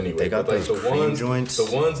 4s anyway. They got like, those cream joints. The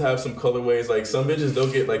 1s have some colorways. Like, some bitches, they'll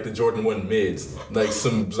get, like, the Jordan 1 mids. Like,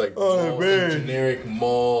 some, like, some generic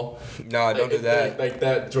mall. Nah, don't do that. Like,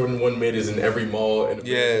 that Jordan 1 mid is in every mall. And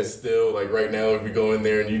it's still, like, right now, if you go in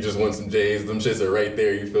there and you just want some J's, them shits are right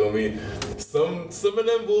there, you feel me? Some of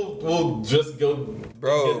them will just go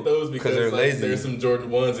get those because they're lazy. There's some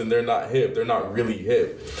Jordan 1s and they're not hip. They're not really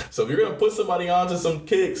hip. So if you're gonna put somebody onto some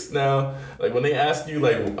kicks now, like when they ask you,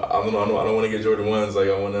 like, I don't want to get Jordan 1s. Like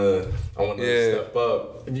I want to step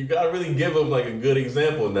up. You gotta really give them like a good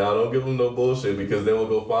example now. Don't give them no bullshit because they will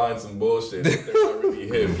go find some bullshit if they're not really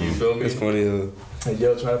hip. You feel me? It's funny though. And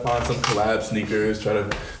try to find some collab sneakers. Try to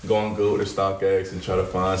go on GOAT or StockX and try to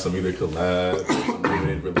find some either collab or some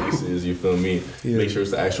limited releases. You feel me? Yeah. Make sure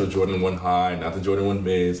it's the actual Jordan 1 high, not the Jordan 1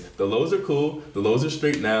 mids. The lows are cool. The lows are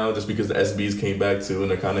straight now, just because the SBs came back too,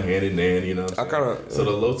 and they're kind of hand in hand. You know. So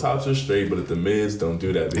the low tops are straight, but at the mids, don't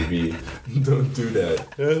do that, baby. Don't do that.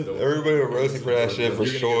 Everybody will roast you for that shit for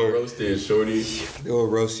sure. Get roasted, shorty. They will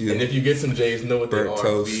roast you. And if you get some J's, know what they are.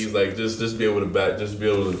 Please, like just be able to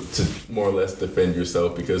more or less defend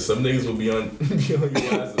yourself, because some niggas will be on your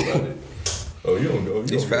ass about it. Oh, you don't go.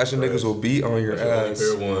 These fashion niggas will be on your ass. That's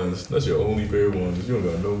your only pair of 1s. That's your only pair of 1s. You don't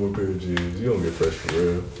got no more pair of G's. You don't get fresh for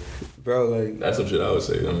real. Bro, like... That's some shit I would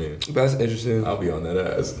say. I mean... That's interesting. I'll be on that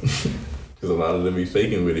ass. Because a lot of them be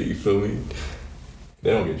faking with it, you feel me?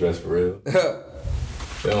 They don't get dressed for real.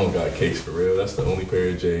 They don't got cakes for real. That's the only pair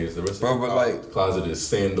of J's. The rest of the closet is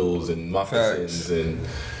sandals and moccasins and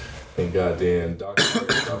goddamn Doc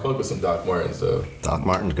Martens. I fuck with some Doc Martens though. Doc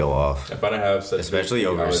Martens go off. If I didn't have such, especially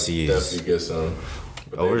overseas, I would definitely get some.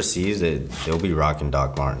 But overseas, they'll be rocking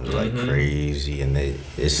Doc Martens like crazy, and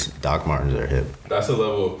Doc Martens are hip. That's a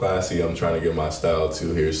level of classy I'm trying to get my style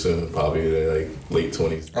to here soon. Probably like late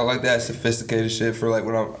 20s. I like that sophisticated shit for like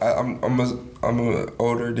when I'm an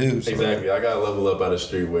older dude. So exactly. I gotta level up out of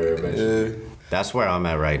streetwear eventually. Yeah. That's where I'm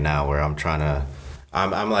at right now, where I'm trying to.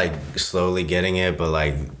 I'm like slowly getting it, but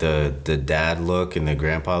like the dad look and the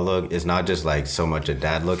grandpa look is not just like so much a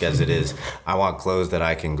dad look as it is. I want clothes that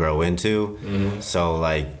I can grow into. So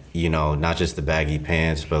like, you know, not just the baggy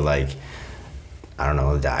pants, but like, I don't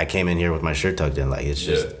know. I came in here with my shirt tucked in. Like it's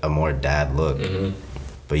just a more dad look.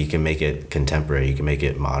 But you can make it contemporary. You can make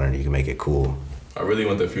it modern. You can make it cool. I really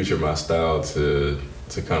want the future of my style to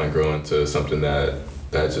kind of grow into something that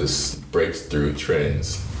just breaks through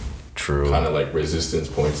trends. True. Kind of like resistance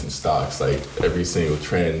points in stocks. Like every single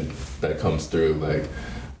trend that comes through, like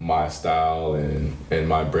my style and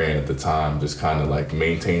my brand at the time just kind of like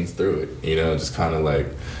maintains through it. You know, just kind of like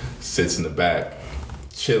sits in the back,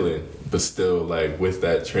 chilling, but still like with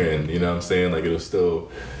that trend. You know what I'm saying? Like it'll still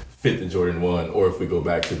fit the Jordan 1, or if we go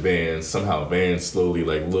back to Vans, somehow Vans slowly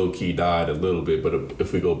like low-key died a little bit, but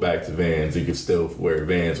if we go back to Vans, you can still wear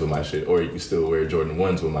Vans with my shit, or you can still wear Jordan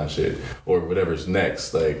 1s with my shit, or whatever's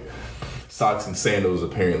next. Like socks and sandals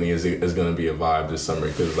apparently is gonna be a vibe this summer,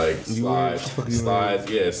 because like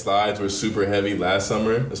slides were super heavy last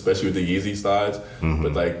summer, especially with the Yeezy slides.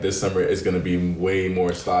 But like this summer it's gonna be way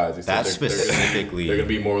more slides. That's specifically they're gonna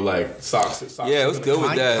be more like socks. Yeah, it was good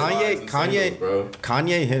with that.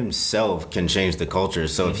 Kanye himself can change the culture.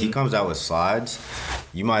 So if he comes out with slides,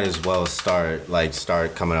 you might as well start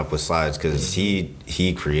coming up with slides, because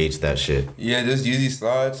he creates that shit. Yeah, there's Yeezy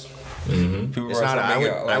slides. It's not.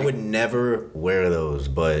 I would never wear those,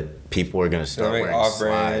 but people are gonna start wearing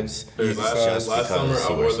slides. Last summer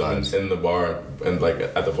I wore them in the bar and like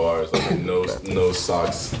at the bars, like no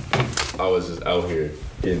socks. I was just out here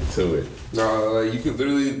getting to it. No, like you could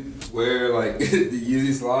literally wear like the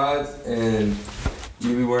Yeezy slides, and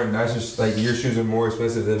you be wearing nicer. Like your shoes are more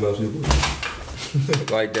expensive than most people.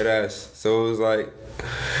 Like dead ass. So it was like,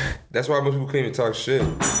 that's why most people couldn't even talk shit.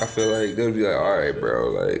 I feel like they would be like, all right, bro,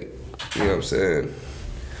 like. You know what I'm saying?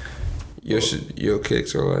 Your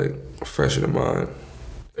kicks are like fresher than mine.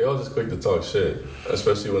 They all just quick to talk shit,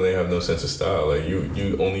 especially when they have no sense of style. Like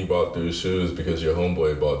you only bought those shoes because your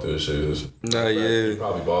homeboy bought those shoes. Nah, yeah. You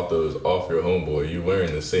probably bought those off your homeboy. You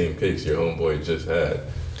wearing the same kicks your homeboy just had.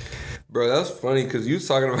 Bro, that's funny because you was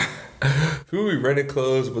talking about people be renting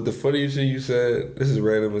clothes, but the funniest shit you said, this is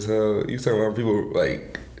random as hell. You talking about people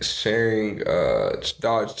like sharing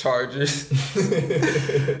Dodge Chargers.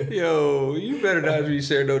 Yo, you better not be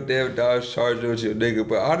sharing no damn Dodge Charger with your nigga.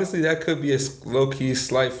 But honestly, that could be a low-key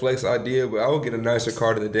slight flex idea, but I would get a nicer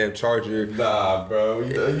car than the damn Charger. Nah, bro.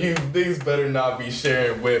 You niggas better not be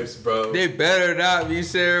sharing whips, bro. They better not be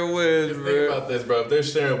sharing whips, bro. Think about this, bro. If they're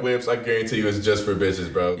sharing whips, I guarantee you it's just for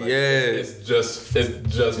bitches, bro. Like, yeah. It's just for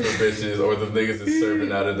bitches, or the niggas is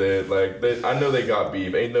serving out of there. Like, I know they got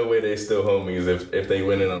beef. Ain't no way they still homies if they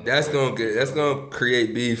win it on. That's gonna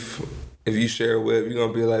create beef. If you share a whip, you're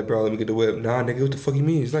gonna be like, bro, let me get the whip. Nah, nigga, what the fuck you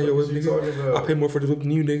mean? It's not your whip, nigga. I pay more for this whip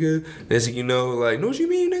than you, nigga. Next thing you know, like, know what you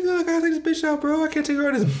mean, nigga? I gotta take this bitch out, bro. I can't take her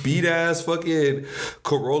out of this beat ass fucking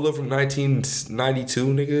Corolla from 1992,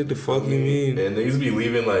 nigga. The fuck you mean? And niggas be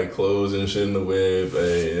leaving like clothes and shit in the whip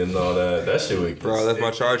and all that. That shit would get bro, I left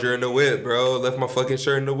my charger in the whip, bro. Left my fucking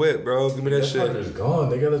shirt in the whip, bro. Give me that shit. Charger's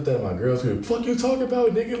gone. They got left that at my girl's crib. Fuck you talking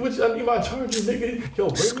about, nigga? I need my charger, nigga. Yo,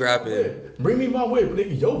 scrap it. Bring me my whip,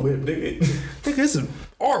 nigga. Your whip, nigga. Nigga, this is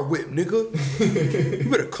our whip, nigga. You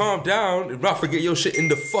better calm down and not forget your shit in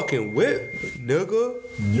the fucking whip, nigga.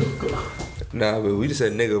 Nah, but we just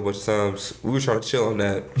said nigga a bunch of times. We were trying to chill on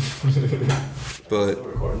that. But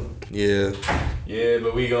yeah. Yeah,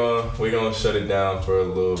 but we gonna shut it down for a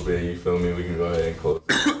little bit, you feel me? We can go ahead and close.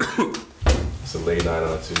 It's a late night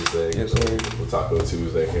on Tuesday. Yes, sir. We'll Taco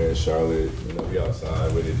Tuesday here in Charlotte. You know, we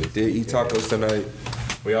outside with it this Did eat tacos tonight.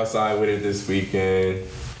 We outside with it this weekend.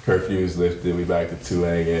 Curfew's lifted. We back to 2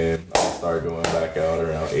 a.m. I'll start going back out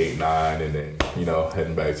around 8, 9, and then, you know,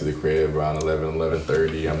 heading back to the crib around 11,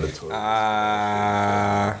 11:30. I'm the tour.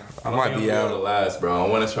 I might be out. To last, bro. I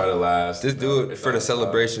want to try to last. Just do it for the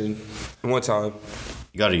celebration. One time.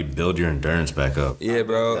 You gotta build your endurance back up. Yeah,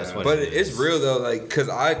 bro. But it's real though, like, cause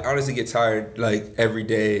I honestly get tired like every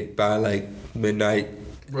day by like midnight.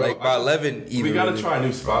 Bro, like by 11 even. We gotta try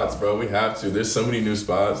new spots, bro. We have to. There's so many new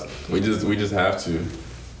spots. We just have to.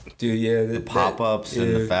 Dude, yeah, the pop-ups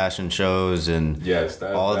and the fashion shows and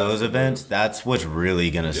all those events, that's what's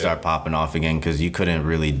really going to start popping off again, because you couldn't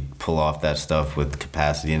really pull off that stuff with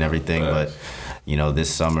capacity and everything. But, you know,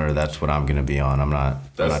 this summer, that's what I'm going to be on. I'm not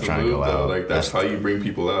trying to go out. Like, that's how you bring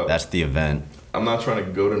people out. That's the event. I'm not trying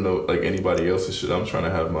to go to anybody else's shit. I'm trying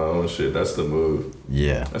to have my own shit. That's the move.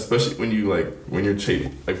 Yeah. Especially when you're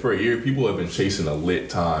chasing, like for a year, people have been chasing a lit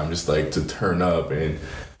time, just like to turn up and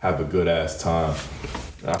have a good ass time.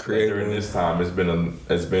 I feel like during this time, it's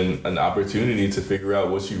been an opportunity to figure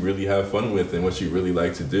out what you really have fun with and what you really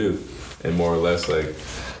like to do, and more or less like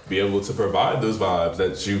be able to provide those vibes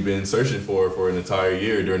that you've been searching for an entire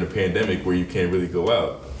year during the pandemic, where you can't really go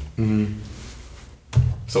out. Mm-hmm.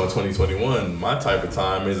 So in 2021, my type of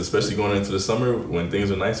time is, especially going into the summer when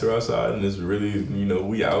things are nicer outside and it's really, you know,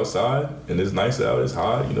 we outside and it's nice out, it's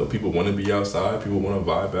hot. You know, people want to be outside, people want to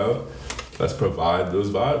vibe out. Let's provide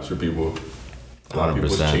those vibes for people. A lot of people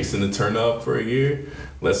chasing to turn up for a year.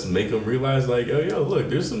 Let's make them realize, like, yo, look,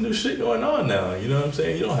 there's some new shit going on now. You know what I'm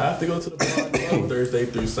saying? You don't have to go to the bar on Thursday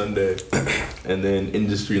through Sunday, and then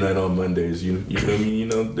industry night on Mondays. You feel me? You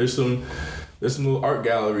know, there's some little art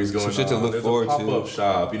galleries going on. Some shit to look forward to. There's a pop-up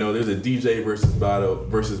shop. You know, there's a DJ versus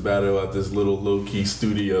battle at this little low-key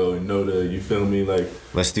studio in Noda. You feel me? Like,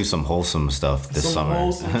 let's do some wholesome stuff this summer.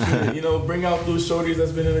 Wholesome shit. You know, bring out those shorties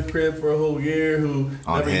that's been in the crib for a whole year who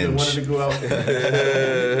never even wanted to go out.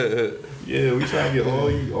 Yeah, we try to get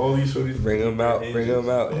all these shorties. Bring them out.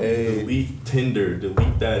 Hey, delete Tinder.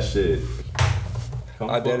 Delete that shit.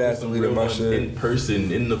 I dead ass deleted my shit in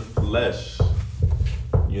person, in the flesh.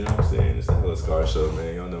 You know what I'm saying? It's the Hella Scar Show,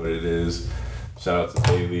 man. Y'all know what it is. Shout out to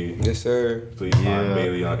Bailey. Yes, sir. Please find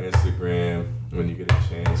Bailey on Instagram when you get a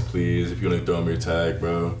chance, please. If you want to throw him your tag,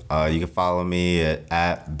 bro. You can follow me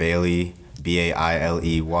at Bailey, BAILEY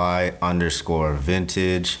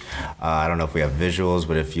 _vintage. I don't know if we have visuals,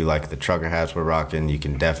 but if you like the trucker hats we're rocking, you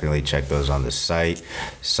can definitely check those on the site.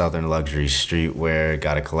 Southern Luxury Streetwear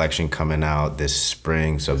got a collection coming out this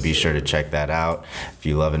spring, so be sure to check that out. If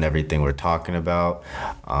you're loving everything we're talking about,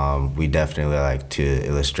 we definitely like to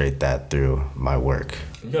illustrate that through my work.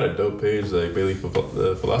 You got a dope page, like Bailey,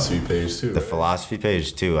 the philosophy page too. The philosophy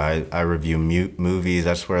page too. I review movies.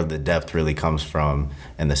 That's where the depth really comes from,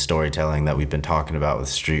 and the storytelling that we've been talking about with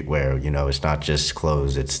streetwear. You know, it's not just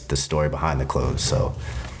clothes; it's the story behind the clothes. So,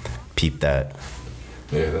 peep that.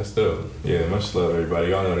 Yeah, that's dope. Yeah, much love, everybody.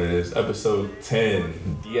 Y'all know what it is. Episode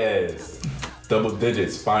 10. Yes. Double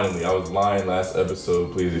digits, finally. I was lying last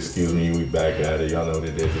episode. Please excuse me. We back at it. Y'all know what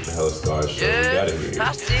it is with the Hella Scars show. We got it here.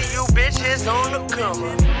 I see you bitches on the come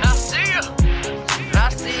up. I see ya. I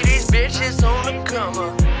see these bitches on the come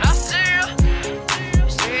up. I see ya.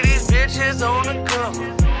 See these bitches on the come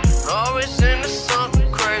up. Always into something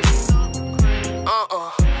crazy.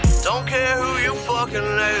 Don't care who you fucking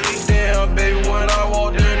lately. Damn, baby, when I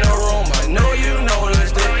walked in the room, I know you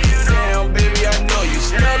noticed it. Damn, baby, I know you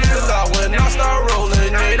smell it a lot when I start rolling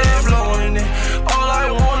it and blowing it. All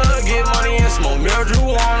I wanna get money and smoke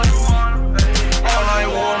marijuana. All I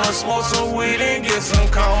wanna smoke some weed and get some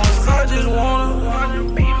commas. I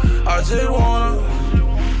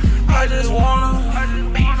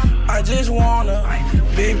just wanna,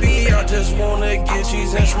 baby, I just wanna get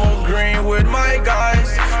cheese and smoke green with my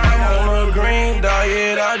guys. I'm on a green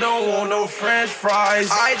diet, I don't want no french fries.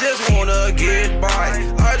 I just wanna get by,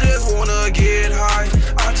 I just wanna get high,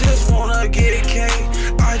 I just wanna get cake.